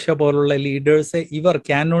 മോശ പോലുള്ള ലീഡേഴ്സ്, ഇവർ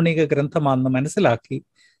ക്യാനോണിക ഗ്രന്ഥമാണെന്ന് മനസ്സിലാക്കി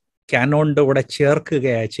ക്യാനോണിൻ്റെ കൂടെ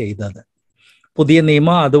ചേർക്കുകയാണ് ചെയ്തത്. പുതിയ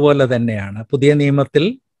നിയമം അതുപോലെ തന്നെയാണ്. പുതിയ നിയമത്തിൽ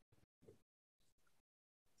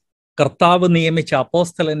കർത്താവ് നിയമിച്ച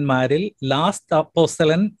അപ്പോസ്തലന്മാരിൽ ലാസ്റ്റ്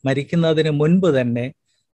അപ്പോസ്തലൻ മരിക്കുന്നതിന് മുൻപ് തന്നെ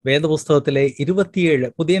വേദപുസ്തകത്തിലെ 27,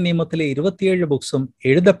 പുതിയ നിയമത്തിലെ 27 ബുക്സും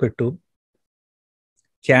എഴുതപ്പെട്ടു,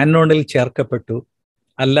 ക്യാനോണിൽ ചേർക്കപ്പെട്ടു.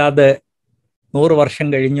 അല്ലാതെ 100 വർഷം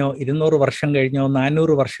കഴിഞ്ഞോ 200 വർഷം കഴിഞ്ഞോ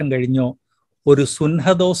 400 വർഷം കഴിഞ്ഞോ ഒരു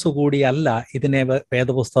സുൻഹദോസ് കൂടിയല്ല ഇതിനെ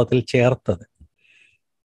വേദപുസ്തകത്തിൽ ചേർത്തത്.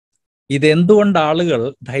 ഇതെന്തുകൊണ്ട് ആളുകൾ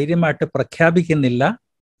ധൈര്യമായിട്ട് പ്രഖ്യാപിക്കുന്നില്ല?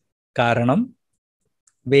 കാരണം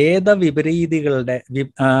വേദവിപരീതികളുടെ,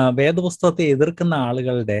 വേദപുസ്തകത്തെ എതിർക്കുന്ന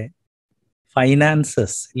ആളുകളുടെ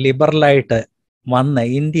ഫൈനാൻസസ് ലിബറലായിട്ട് വന്ന്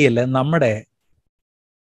ഇന്ത്യയിൽ നമ്മുടെ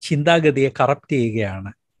ചിന്താഗതിയെ കറപ്റ്റ്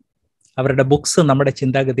ചെയ്യുകയാണ്. അവരുടെ ബുക്സ് നമ്മുടെ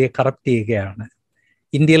ചിന്താഗതിയെ കറപ്റ്റ് ചെയ്യുകയാണ്.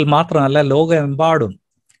 ഇന്ത്യയിൽ മാത്രമല്ല, ലോകമെമ്പാടും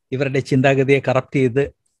ഇവരുടെ ചിന്താഗതിയെ കറപ്റ്റ് ചെയ്ത്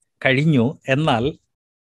കഴിഞ്ഞു. എന്നാൽ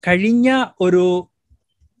കഴിഞ്ഞ ഒരു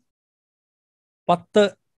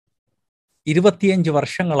 10-25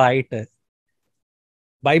 വർഷങ്ങളായിട്ട്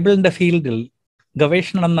ബൈബിളിൻ്റെ ഫീൽഡിൽ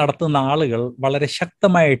ഗവേഷണം നടത്തുന്ന ആളുകൾ വളരെ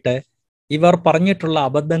ശക്തമായിട്ട് ഇവർ പറഞ്ഞിട്ടുള്ള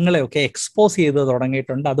അബദ്ധങ്ങളെയൊക്കെ എക്സ്പോസ് ചെയ്ത്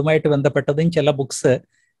തുടങ്ങിയിട്ടുണ്ട്. അതുമായിട്ട് ബന്ധപ്പെട്ടതും ചില ബുക്സ്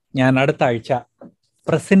ഞാൻ അടുത്ത ആഴ്ച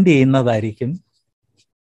പ്രസന്റ് ചെയ്യുന്നതായിരിക്കും.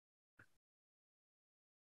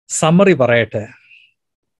 സമ്മറി പറയട്ടെ.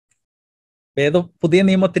 പുതിയ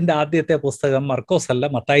നിയമത്തിന്റെ ആദ്യത്തെ പുസ്തകം മർക്കോസ് അല്ല,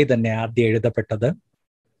 മത്തായി തന്നെ ആദ്യം എഴുതപ്പെട്ടത്.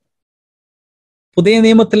 പുതിയ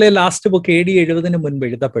നിയമത്തിലെ ലാസ്റ്റ് ബുക്ക് AD 70 മുൻപ്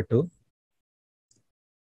എഴുതപ്പെട്ടു.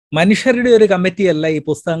 മനുഷ്യരുടെ ഒരു കമ്മിറ്റിയല്ല ഈ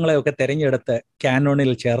പുസ്തകങ്ങളെയൊക്കെ തിരഞ്ഞെടുത്ത് ക്യാനോണിൽ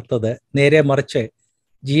ചേർത്തത്. നേരെ മറിച്ച്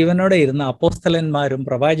ജീവനോടെ ഇരുന്ന അപ്പോസ്തലന്മാരും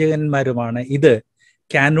പ്രവാചകന്മാരുമാണ് ഇത്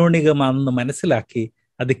ക്യാനോണികമാണെന്ന് മനസ്സിലാക്കി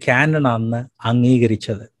അത് ക്യാനണാണെന്ന്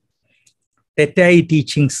അംഗീകരിച്ചത്. തെറ്റായി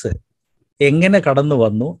ടീച്ചിങ്സ് എങ്ങനെ കടന്നു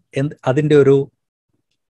വന്നു, അതിൻ്റെ ഒരു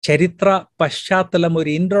ചരിത്ര പശ്ചാത്തലം, ഒരു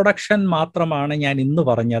ഇൻട്രൊഡക്ഷൻ മാത്രമാണ് ഞാൻ ഇന്ന്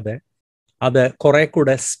പറഞ്ഞത്. അത് കുറെ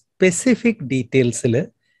കൂടെ സ്പെസിഫിക് ഡീറ്റെയിൽസിൽ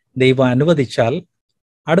ദൈവം അനുവദിച്ചാൽ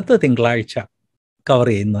അടുത്ത തിങ്കളാഴ്ച കവർ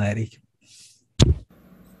ചെയ്യുന്നതായിരിക്കും.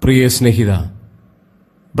 പ്രിയ സ്നേഹിത,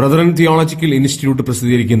 ബ്രദറൻ തിയോളജിക്കൽ ഇൻസ്റ്റിറ്റ്യൂട്ട്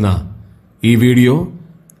പ്രസിദ്ധീകരിക്കുന്ന ഈ വീഡിയോ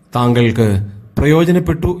താങ്കൾക്ക്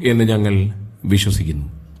പ്രയോജനപ്പെട്ടു എന്ന് ഞങ്ങൾ വിശ്വസിക്കുന്നു.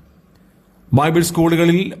 ബൈബിൾ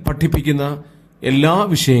സ്കൂളുകളിൽ പഠിപ്പിക്കുന്ന എല്ലാ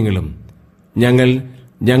വിഷയങ്ങളും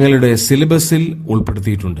ഞങ്ങളുടെ സിലബസിൽ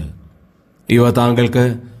ഉൾപ്പെടുത്തിയിട്ടുണ്ട്. ഇവ താങ്കൾക്ക്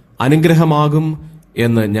അനുഗ്രഹമാകും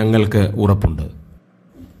എന്ന് ഞങ്ങൾക്ക് ഉറപ്പുണ്ട്.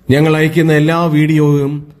 ഞങ്ങൾ അയക്കുന്ന എല്ലാ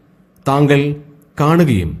വീഡിയോയും താങ്കൾ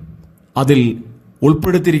കാണുകയും അതിൽ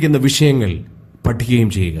ഉൾപ്പെടുത്തിയിരിക്കുന്ന വിഷയങ്ങൾ പഠിക്കുകയും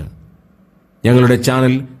ചെയ്യുക. ഞങ്ങളുടെ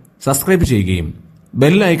ചാനൽ സബ്സ്ക്രൈബ് ചെയ്യുകയും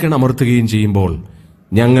ബെൽ ഐക്കൺ അമർത്തുകയും ചെയ്യുമ്പോൾ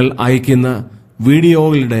ഞങ്ങൾ അയക്കുന്ന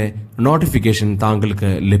വീഡിയോകളുടെ നോട്ടിഫിക്കേഷൻ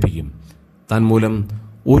താങ്കൾക്ക് ലഭിക്കും. തന്മൂലം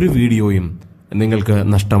ഒരു വീഡിയോയും നിങ്ങൾക്ക്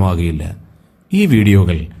നഷ്ടമാകുകയില്ല. ഈ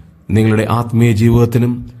വീഡിയോകൾ നിങ്ങളുടെ ആത്മീയ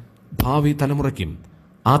ജീവിതത്തിനും ഭാവി തലമുറയ്ക്കും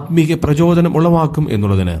ആത്മീയ പ്രചോദനം ഉളവാക്കും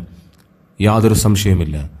എന്നുള്ളതിന് യാതൊരു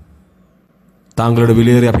സംശയമില്ല. താങ്കളുടെ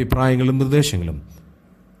വിലയേറിയ അഭിപ്രായങ്ങളും നിർദ്ദേശങ്ങളും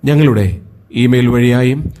ഞങ്ങളുടെ ഇമെയിൽ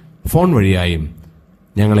വഴിയായും ഫോൺ വഴിയായും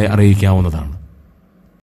ഞങ്ങളെ അറിയിക്കാവുന്നതാണ്.